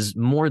he is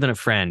more than a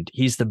friend.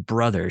 He's the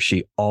brother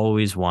she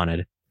always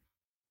wanted.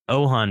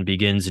 Ohan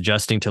begins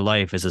adjusting to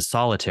life as a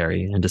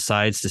solitary and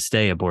decides to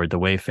stay aboard the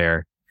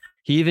Wayfarer.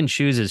 He even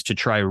chooses to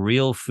try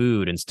real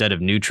food instead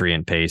of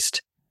nutrient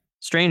paste.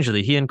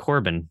 Strangely, he and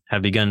Corbin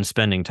have begun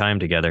spending time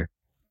together.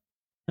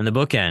 And the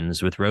book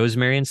ends with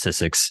Rosemary and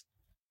Sussex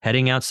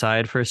heading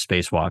outside for a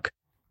spacewalk,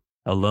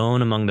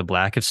 alone among the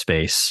black of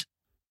space,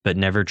 but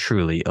never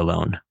truly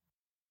alone.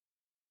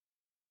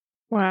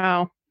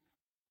 Wow.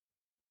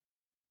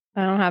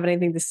 I don't have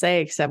anything to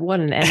say except what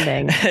an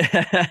ending.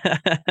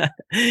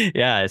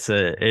 Yeah, it's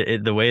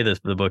the way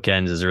the book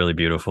ends is really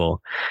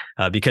beautiful,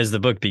 because the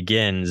book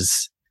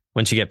begins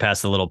once you get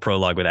past the little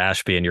prologue with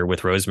Ashby and you're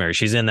with Rosemary.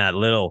 She's in that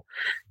little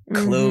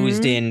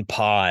closed-in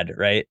pod,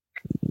 right?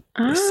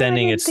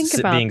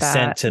 Being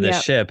sent to the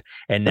ship,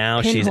 and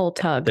now she's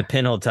the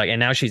pinhole tug, and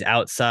now she's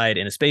outside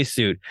in a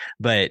spacesuit,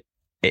 but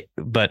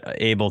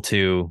able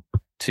to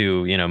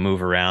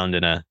move around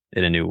in a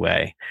new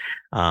way.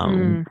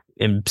 And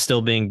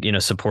still being,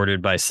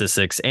 supported by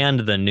Sussex and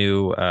the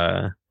new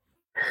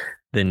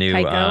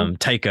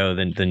Tycho,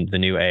 the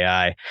new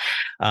AI.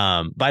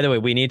 By the way,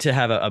 we need to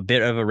have a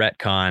bit of a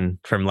retcon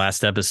from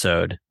last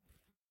episode.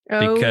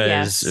 Oh,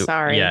 because, yes.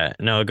 Sorry. Yeah,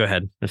 no, go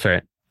ahead. That's all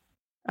right.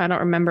 I don't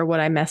remember what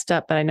I messed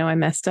up, but I know I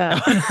messed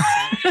up.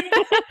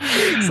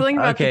 Something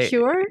about the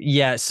cure?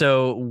 Yeah,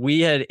 so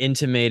we had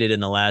intimated in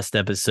the last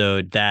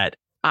episode that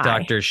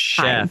Dr.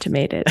 Sheff... I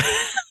intimated.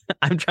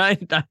 I'm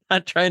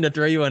not trying to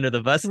throw you under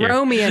the bus here.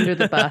 Throw me under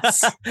the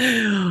bus.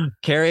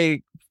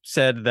 Carrie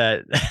said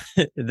that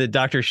the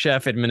Dr.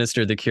 Sheff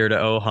administered the cure to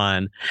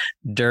Ohan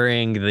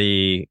during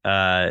the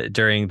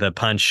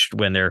punch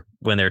when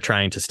they're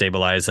trying to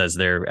stabilize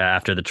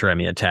after the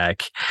Tremi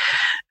attack.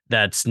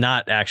 That's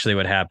not actually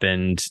what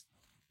happened.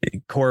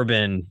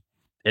 Corbin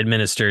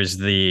administers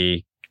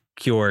the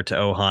cure to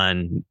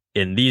Ohan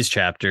in these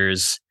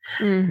chapters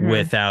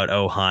without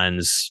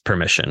Ohan's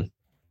permission.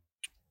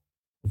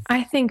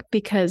 I think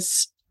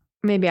because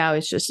maybe I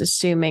was just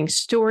assuming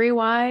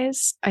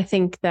story-wise, I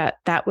think that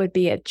would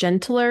be a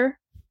gentler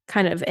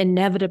kind of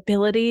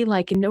inevitability.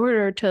 Like, in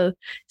order to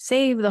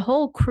save the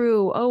whole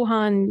crew,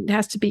 Ohan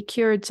has to be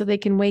cured so they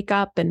can wake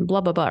up and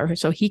blah, blah, blah. Or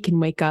so he can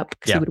wake up,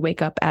 because he would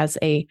wake up as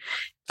a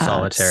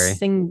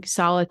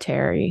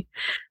solitary.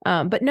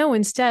 But no,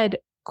 instead,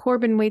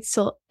 Corbin waits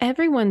till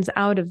everyone's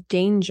out of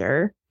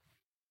danger,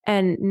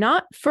 and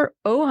not for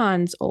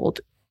Ohan's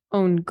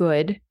own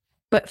good,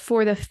 but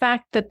for the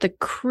fact that the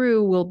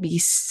crew will be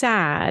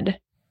sad,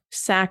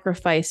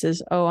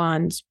 sacrifices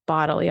Ohan's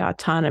bodily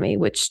autonomy,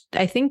 which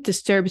I think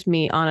disturbs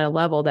me on a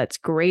level that's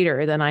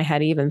greater than I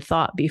had even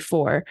thought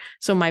before.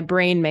 So my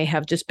brain may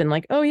have just been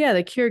like, oh yeah,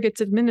 the cure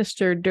gets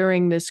administered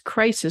during this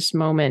crisis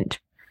moment,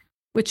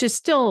 which is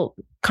still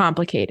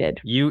complicated.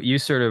 You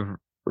sort of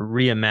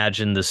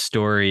reimagine the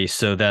story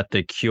so that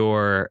the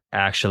cure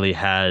actually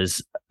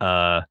has,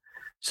 so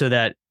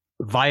that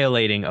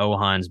violating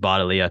Ohan's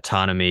bodily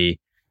autonomy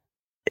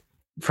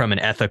from an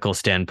ethical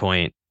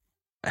standpoint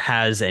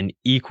has an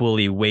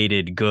equally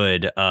weighted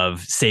good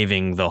of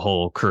saving the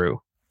whole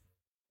crew.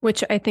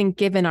 Which I think,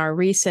 given our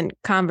recent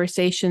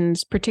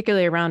conversations,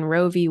 particularly around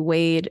Roe v.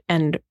 Wade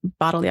and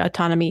bodily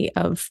autonomy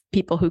of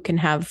people who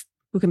can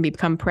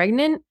become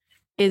pregnant,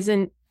 is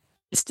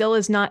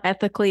not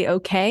ethically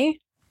okay.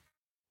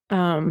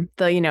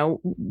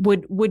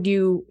 Would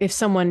you, if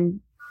someone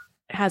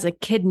has a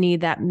kidney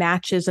that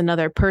matches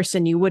another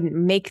person, you wouldn't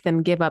make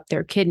them give up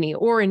their kidney,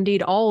 or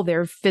indeed all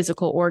their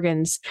physical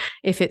organs,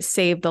 if it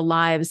saved the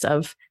lives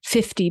of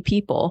 50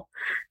 people.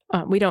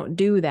 We don't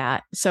do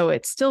that. So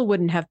it still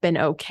wouldn't have been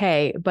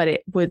okay, but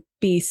it would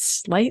be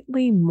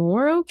slightly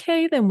more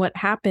okay than what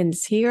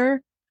happens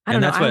here. I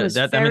don't know. I was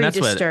very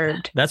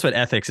disturbed. That's what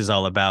ethics is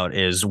all about,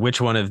 is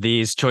which one of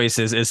these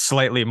choices is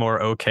slightly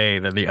more okay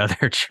than the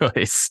other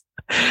choice.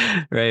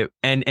 Right.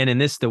 And in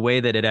this, the way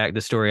that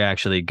the story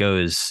actually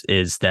goes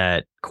is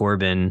that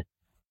Corbin,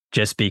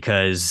 just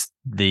because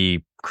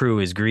the crew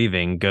is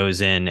grieving,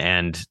 goes in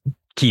and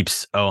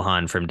keeps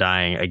Ohan from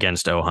dying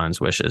against Ohan's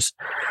wishes.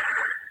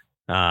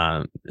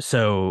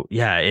 So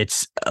yeah,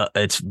 it's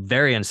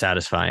very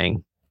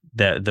unsatisfying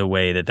the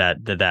way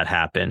that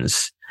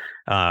happens.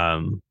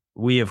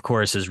 We, of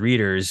course, as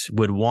readers,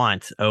 would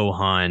want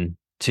Ohan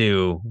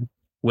to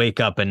wake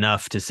up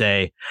enough to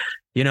say,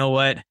 you know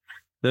what,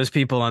 those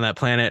people on that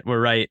planet were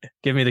right.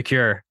 Give me the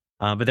cure.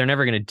 But they're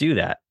never going to do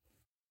that.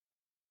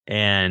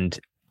 And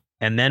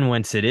then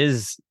once it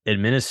is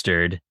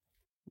administered,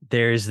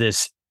 there's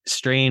this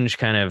strange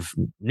kind of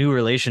new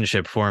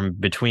relationship formed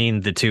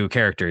between the two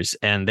characters,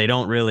 and they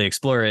don't really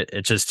explore it.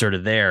 It's just sort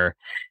of there.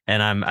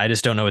 And I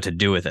just don't know what to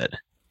do with it.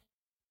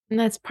 And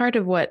that's part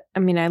of what, I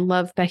mean, I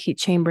love Becky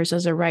Chambers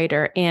as a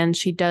writer, and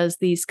she does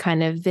these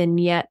kind of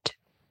vignette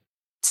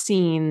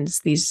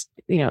scenes, these,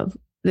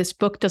 this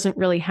book doesn't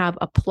really have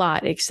a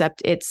plot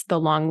except it's the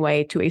long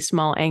way to a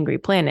small angry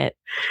planet.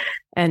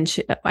 And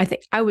I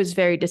think I was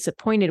very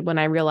disappointed when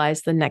I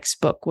realized the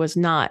next book was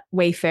not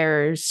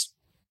Wayfarers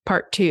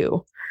Part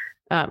 2.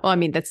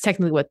 That's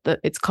technically what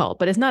it's called,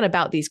 but it's not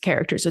about these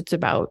characters. It's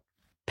about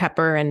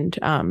Pepper and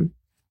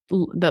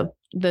the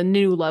the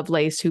new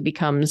Lovelace who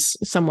becomes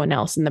someone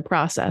else in the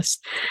process.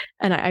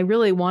 And I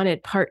really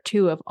wanted part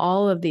 2 of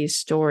all of these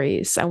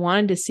stories. I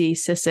wanted to see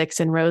Sissix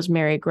and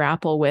Rosemary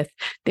grapple with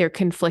their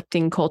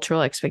conflicting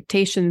cultural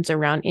expectations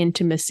around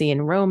intimacy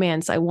and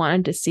romance. I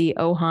wanted to see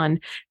Ohan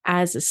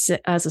as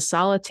a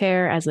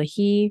solitaire, as a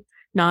he,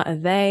 not a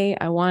they.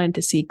 I wanted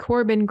to see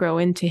Corbin grow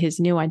into his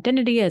new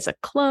identity as a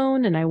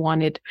clone, and I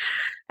wanted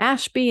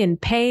Ashby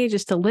and Pay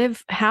just to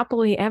live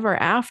happily ever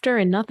after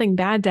and nothing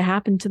bad to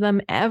happen to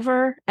them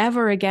ever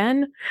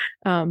again.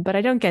 But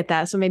I don't get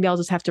that, so maybe I'll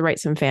just have to write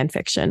some fan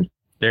fiction.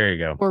 There you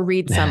go. Or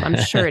read some.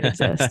 I'm sure it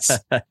exists.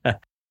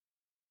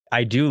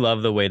 I do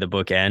love the way the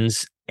book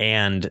ends,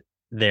 and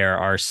there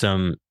are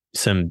some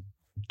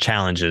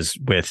challenges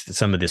with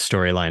some of the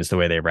storylines, the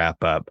way they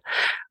wrap up.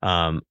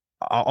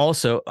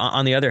 Also,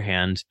 on the other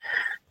hand,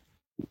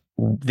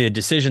 the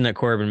decision that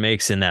Corbin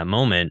makes in that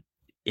moment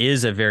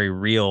is a very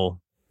real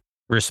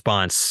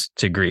response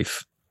to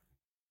grief.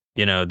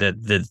 You know,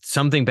 that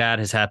something bad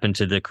has happened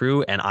to the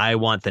crew, and I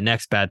want the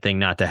next bad thing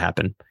not to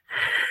happen.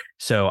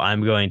 So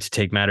I'm going to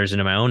take matters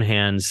into my own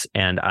hands,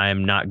 and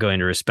I'm not going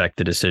to respect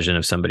the decision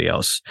of somebody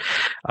else.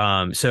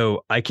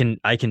 So I can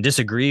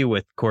disagree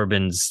with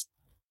Corbin's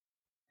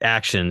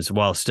actions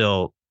while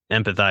still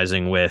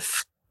empathizing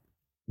with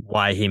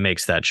why he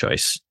makes that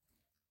choice.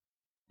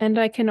 And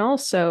I can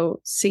also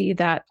see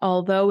that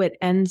although it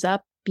ends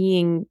up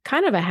being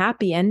kind of a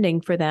happy ending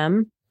for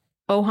them,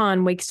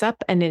 Ohan wakes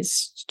up and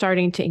is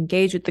starting to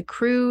engage with the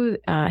crew.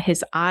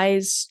 His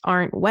eyes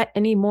aren't wet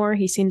anymore.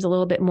 He seems a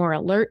little bit more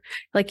alert.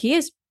 Like, he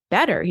is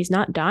better. He's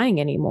not dying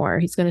anymore.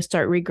 He's going to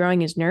start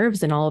regrowing his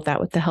nerves and all of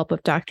that with the help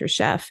of Dr.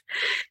 Sheff.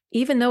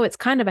 Even though it's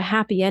kind of a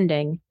happy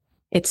ending,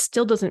 it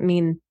still doesn't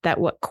mean that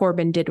what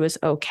Corbin did was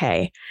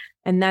okay.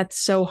 And that's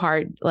so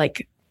hard.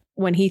 Like,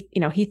 when he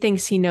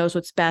thinks he knows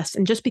what's best,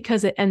 and just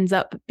because it ends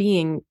up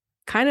being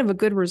kind of a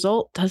good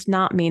result does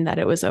not mean that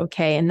it was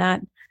okay. And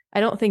that,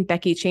 I don't think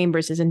Becky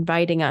Chambers is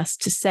inviting us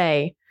to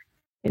say,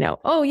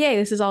 oh, yay,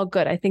 this is all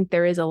good. I think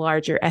there is a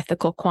larger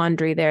ethical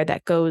quandary there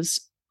that goes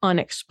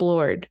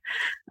unexplored,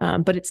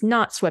 but it's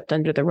not swept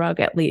under the rug,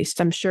 at least.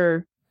 I'm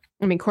sure.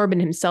 I mean, Corbin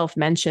himself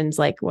mentions,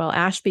 like, well,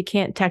 Ashby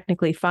can't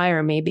technically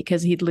fire me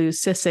because he'd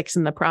lose Sissix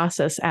in the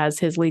process as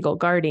his legal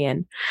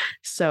guardian.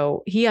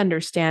 So he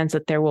understands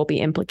that there will be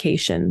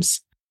implications.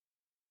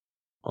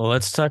 Well,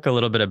 let's talk a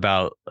little bit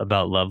about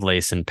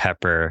Lovelace and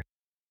Pepper.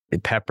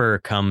 Pepper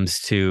comes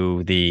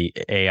to the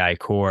AI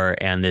core,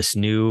 and this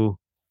new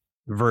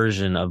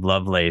version of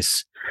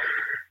Lovelace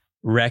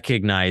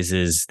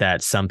recognizes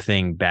that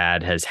something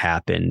bad has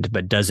happened,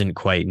 but doesn't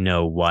quite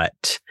know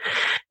what.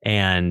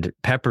 And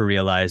Pepper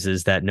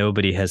realizes that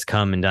nobody has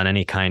come and done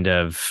any kind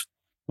of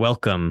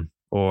welcome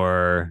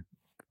or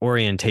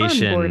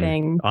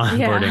orientation,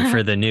 onboarding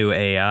for the new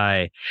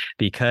AI,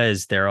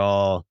 because they're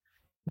all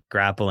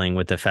grappling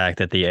with the fact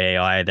that the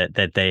AI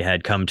that they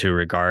had come to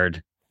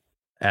regard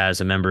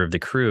as a member of the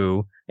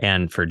crew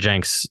and for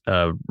Jenks'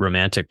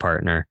 romantic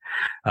partner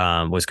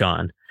was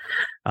gone.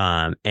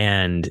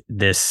 And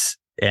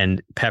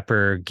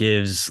Pepper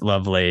gives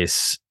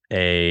Lovelace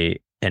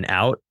an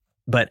out,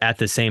 but at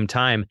the same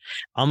time,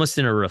 almost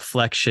in a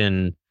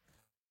reflection,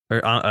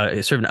 or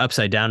sort of an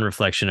upside down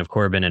reflection of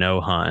Corbin and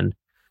Ohan,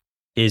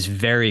 is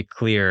very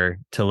clear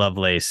to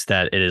Lovelace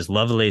that it is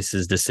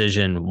Lovelace's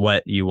decision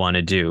what you want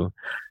to do.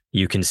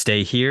 You can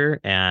stay here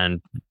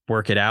and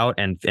work it out,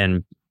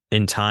 and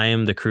in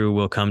time the crew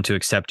will come to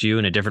accept you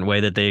in a different way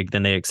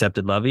than they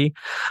accepted Lovey.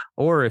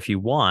 Or if you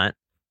want,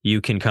 you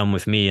can come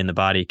with me in the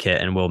body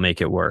kit and we'll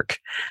make it work.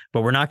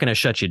 But we're not going to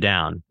shut you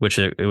down, which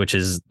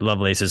is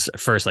Lovelace's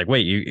first, like,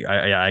 wait,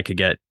 I could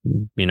get,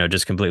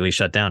 just completely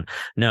shut down.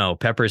 No,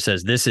 Pepper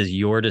says, this is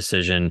your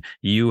decision.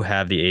 You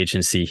have the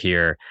agency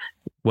here.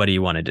 What do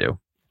you want to do?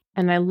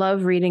 And I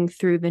love reading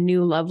through the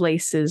new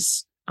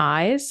Lovelace's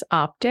eyes,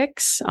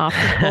 optical,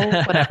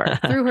 whatever,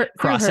 through her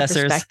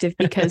perspective,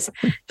 because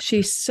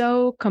she's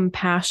so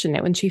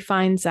compassionate when she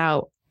finds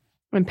out.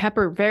 When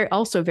Pepper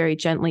very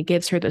gently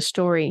gives her the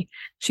story,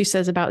 she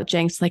says about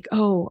Jenks, like,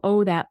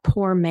 oh, that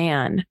poor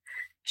man.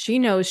 She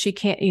knows she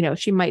can't,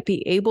 she might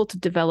be able to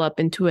develop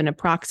into an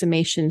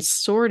approximation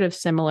sort of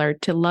similar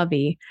to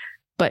Lovey,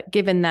 but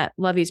given that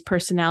Lovey's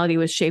personality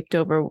was shaped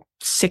over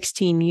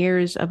 16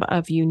 years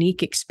of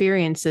unique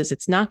experiences,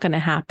 it's not going to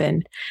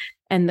happen.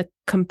 And the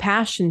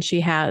compassion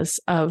she has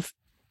of,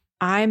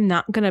 I'm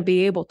not going to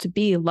be able to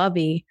be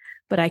Lovey,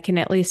 but I can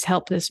at least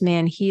help this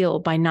man heal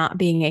by not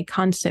being a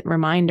constant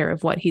reminder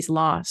of what he's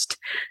lost.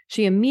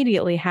 She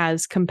immediately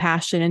has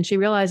compassion, and she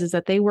realizes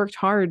that they worked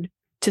hard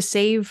to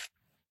save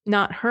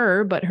not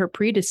her, but her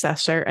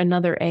predecessor,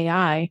 another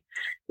AI,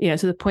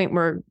 to the point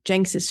where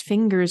Jenks's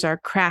fingers are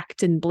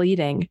cracked and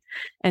bleeding.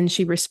 And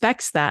she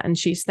respects that, and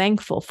she's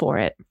thankful for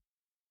it.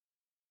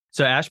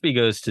 So Ashby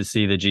goes to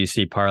see the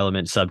GC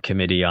Parliament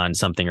subcommittee on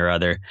something or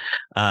other.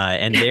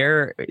 And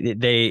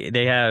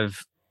they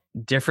have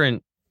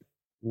different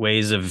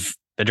ways of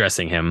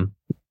addressing him.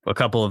 A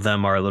couple of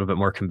them are a little bit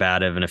more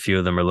combative, and a few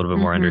of them are a little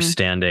bit more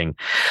understanding.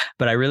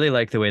 But I really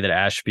like the way that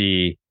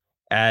Ashby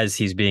as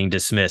he's being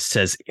dismissed,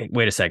 says,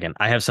 wait a second,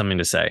 I have something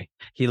to say.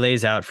 He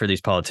lays out for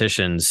these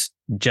politicians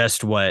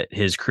just what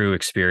his crew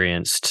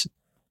experienced,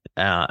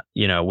 at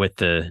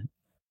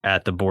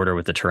the border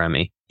with the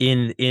Teremi.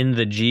 In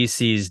the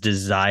GC's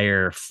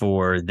desire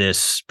for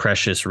this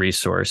precious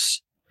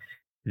resource,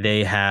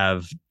 they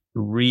have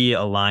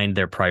realigned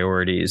their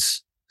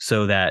priorities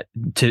so that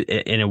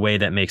in a way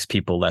that makes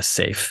people less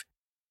safe.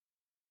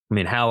 I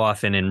mean, how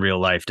often in real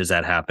life does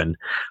that happen,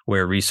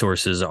 where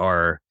resources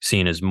are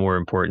seen as more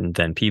important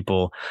than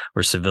people,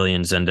 or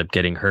civilians end up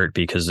getting hurt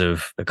because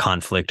of a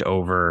conflict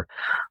over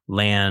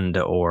land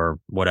or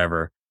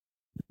whatever?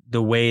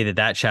 The way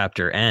that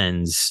chapter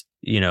ends,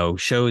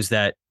 shows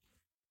that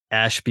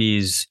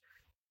Ashby's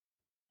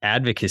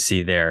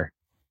advocacy there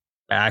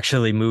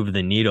actually moved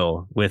the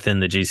needle within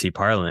the GC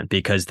Parliament,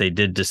 because they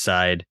did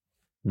decide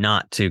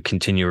not to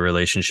continue a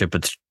relationship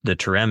with the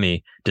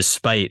Teremi,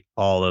 despite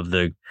all of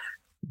the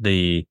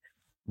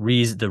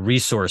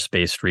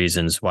resource-based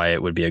reasons why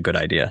it would be a good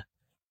idea.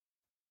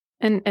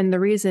 And the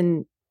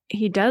reason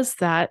he does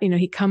that,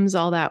 he comes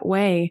all that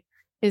way,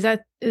 is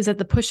at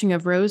the pushing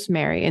of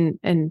Rosemary.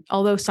 And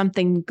although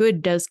something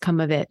good does come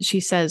of it, she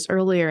says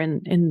earlier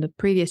in the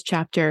previous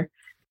chapter,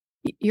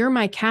 you're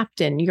my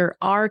captain, you're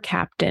our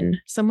captain.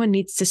 Someone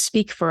needs to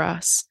speak for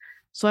us.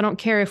 So I don't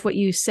care if what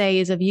you say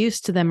is of use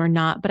to them or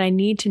not, but I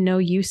need to know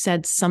you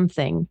said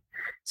something.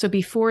 So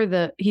before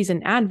he's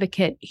an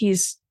advocate,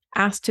 he's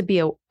asked to be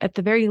at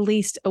the very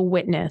least a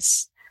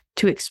witness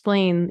to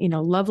explain,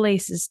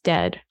 Lovelace is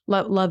dead.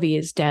 Lovey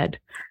is dead.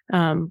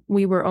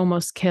 We were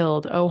almost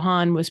killed.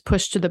 Ohan was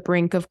pushed to the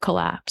brink of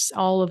collapse.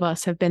 All of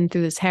us have been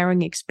through this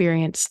harrowing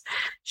experience.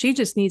 She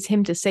just needs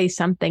him to say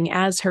something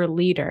as her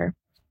leader.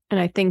 And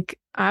I think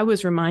I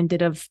was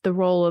reminded of the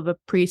role of a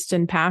priest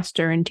and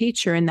pastor and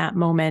teacher in that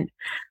moment,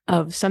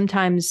 of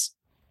sometimes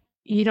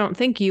you don't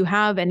think you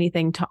have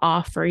anything to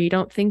offer. You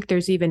don't think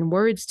there's even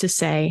words to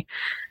say,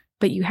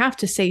 but you have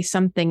to say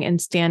something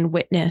and stand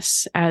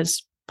witness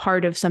as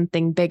part of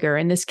something bigger.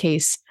 In this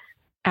case,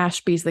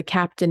 Ashby's the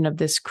captain of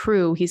this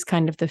crew. He's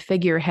kind of the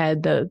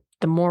figurehead, the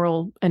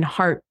moral and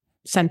heart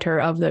center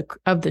of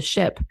the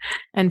ship.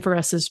 And for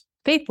us as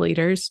faith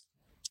leaders,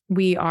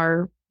 we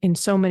are in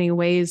so many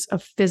ways a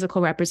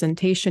physical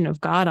representation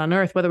of God on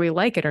earth, whether we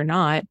like it or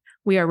not.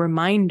 We are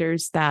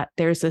reminders that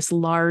there's this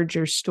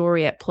larger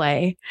story at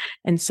play.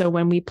 And so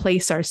when we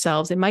place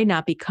ourselves, it might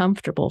not be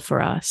comfortable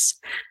for us,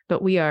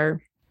 but we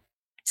are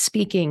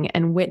speaking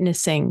and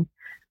witnessing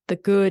the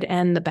good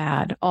and the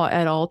bad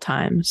at all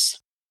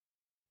times.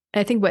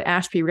 I think what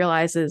Ashby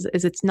realizes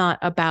is it's not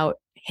about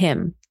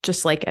him,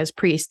 just like as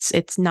priests,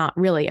 it's not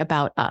really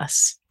about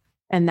us.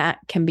 And that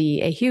can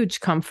be a huge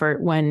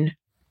comfort when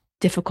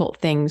difficult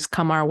things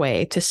come our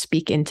way, to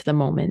speak into the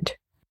moment.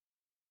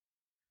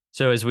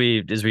 So as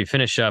we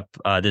finish up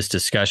this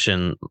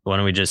discussion, why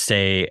don't we just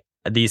say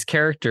these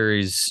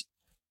characters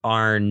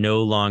are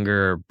no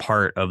longer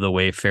part of the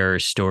Wayfarer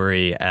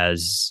story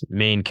as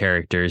main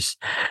characters.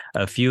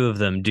 A few of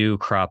them do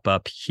crop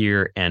up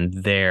here and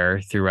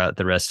there throughout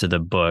the rest of the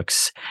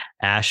books.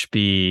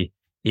 Ashby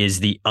is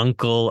the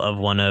uncle of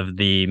one of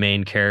the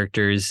main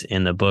characters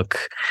in the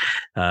book,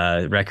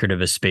 Record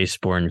of a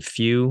Spaceborne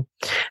Few.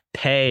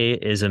 Pei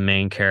is a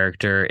main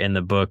character in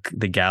the book,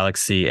 The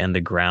Galaxy and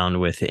the Ground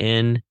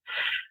Within.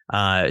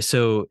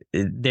 So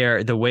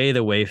the way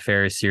the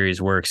Wayfarer series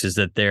works is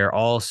that they're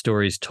all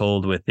stories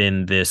told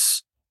within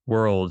this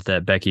world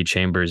that Becky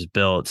Chambers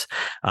built,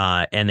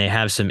 and they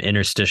have some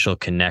interstitial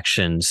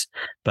connections,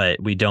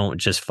 but we don't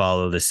just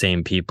follow the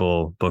same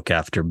people book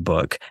after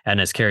book.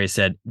 And as Carrie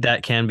said,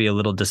 that can be a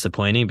little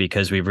disappointing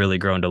because we've really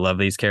grown to love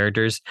these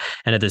characters.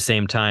 And at the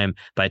same time,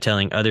 by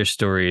telling other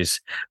stories,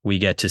 we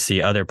get to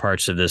see other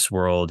parts of this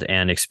world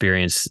and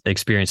experience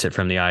it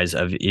from the eyes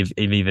of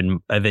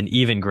an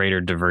even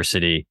greater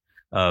diversity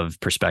of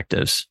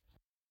perspectives.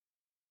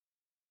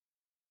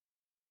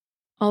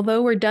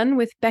 Although we're done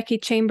with Becky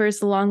Chambers'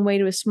 The Long Way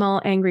to a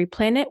Small Angry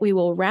Planet, we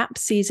will wrap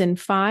season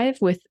 5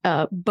 with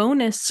a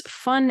bonus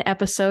fun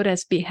episode,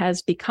 as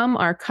has become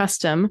our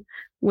custom,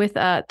 with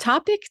a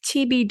topic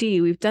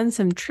TBD. We've done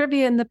some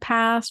trivia in the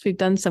past. We've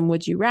done some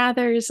Would You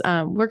Rathers.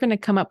 We're going to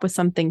come up with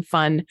something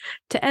fun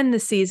to end the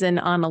season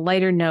on a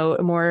lighter note,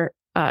 a more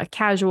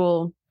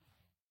casual,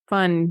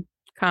 fun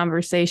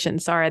conversation.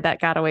 Sorry, that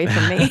got away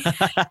from me.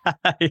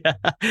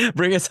 Yeah.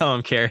 Bring us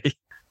home, Carrie.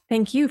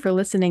 Thank you for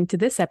listening to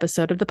this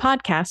episode of the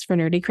podcast for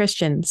Nerdy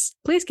Christians.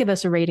 Please give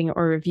us a rating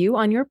or review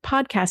on your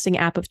podcasting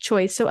app of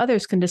choice so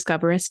others can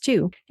discover us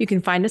too. You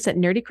can find us at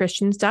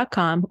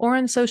nerdychristians.com or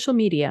on social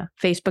media,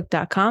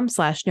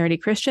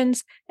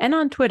 facebook.com/nerdychristians, and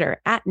on Twitter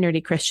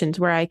 @nerdychristians,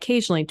 where I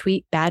occasionally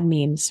tweet bad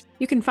memes.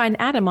 You can find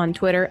Adam on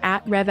Twitter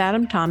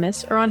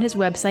 @RevAdamThomas or on his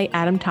website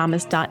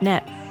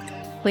adamthomas.net.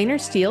 Plainer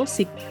Steel,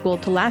 sequel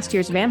to last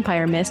year's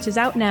Vampire Mist, is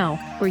out now,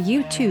 where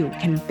you too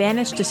can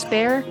banish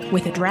despair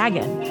with a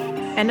dragon.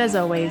 And as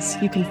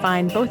always, you can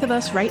find both of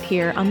us right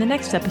here on the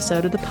next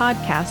episode of the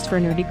podcast for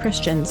Nerdy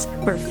Christians,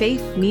 where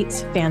faith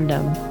meets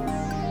fandom.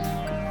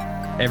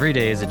 Every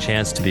day is a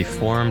chance to be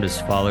formed as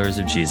followers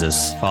of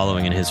Jesus,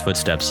 following in his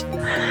footsteps.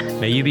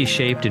 May you be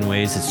shaped in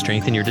ways that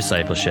strengthen your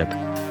discipleship.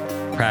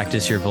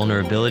 Practice your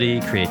vulnerability,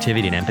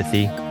 creativity, and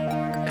empathy.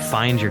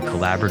 Find your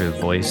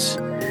collaborative voice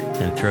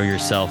and throw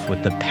yourself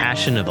with the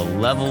passion of a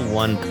level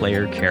 1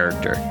 player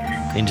character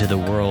into the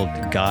world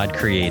God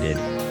created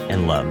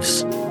and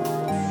loves.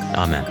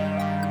 Amen.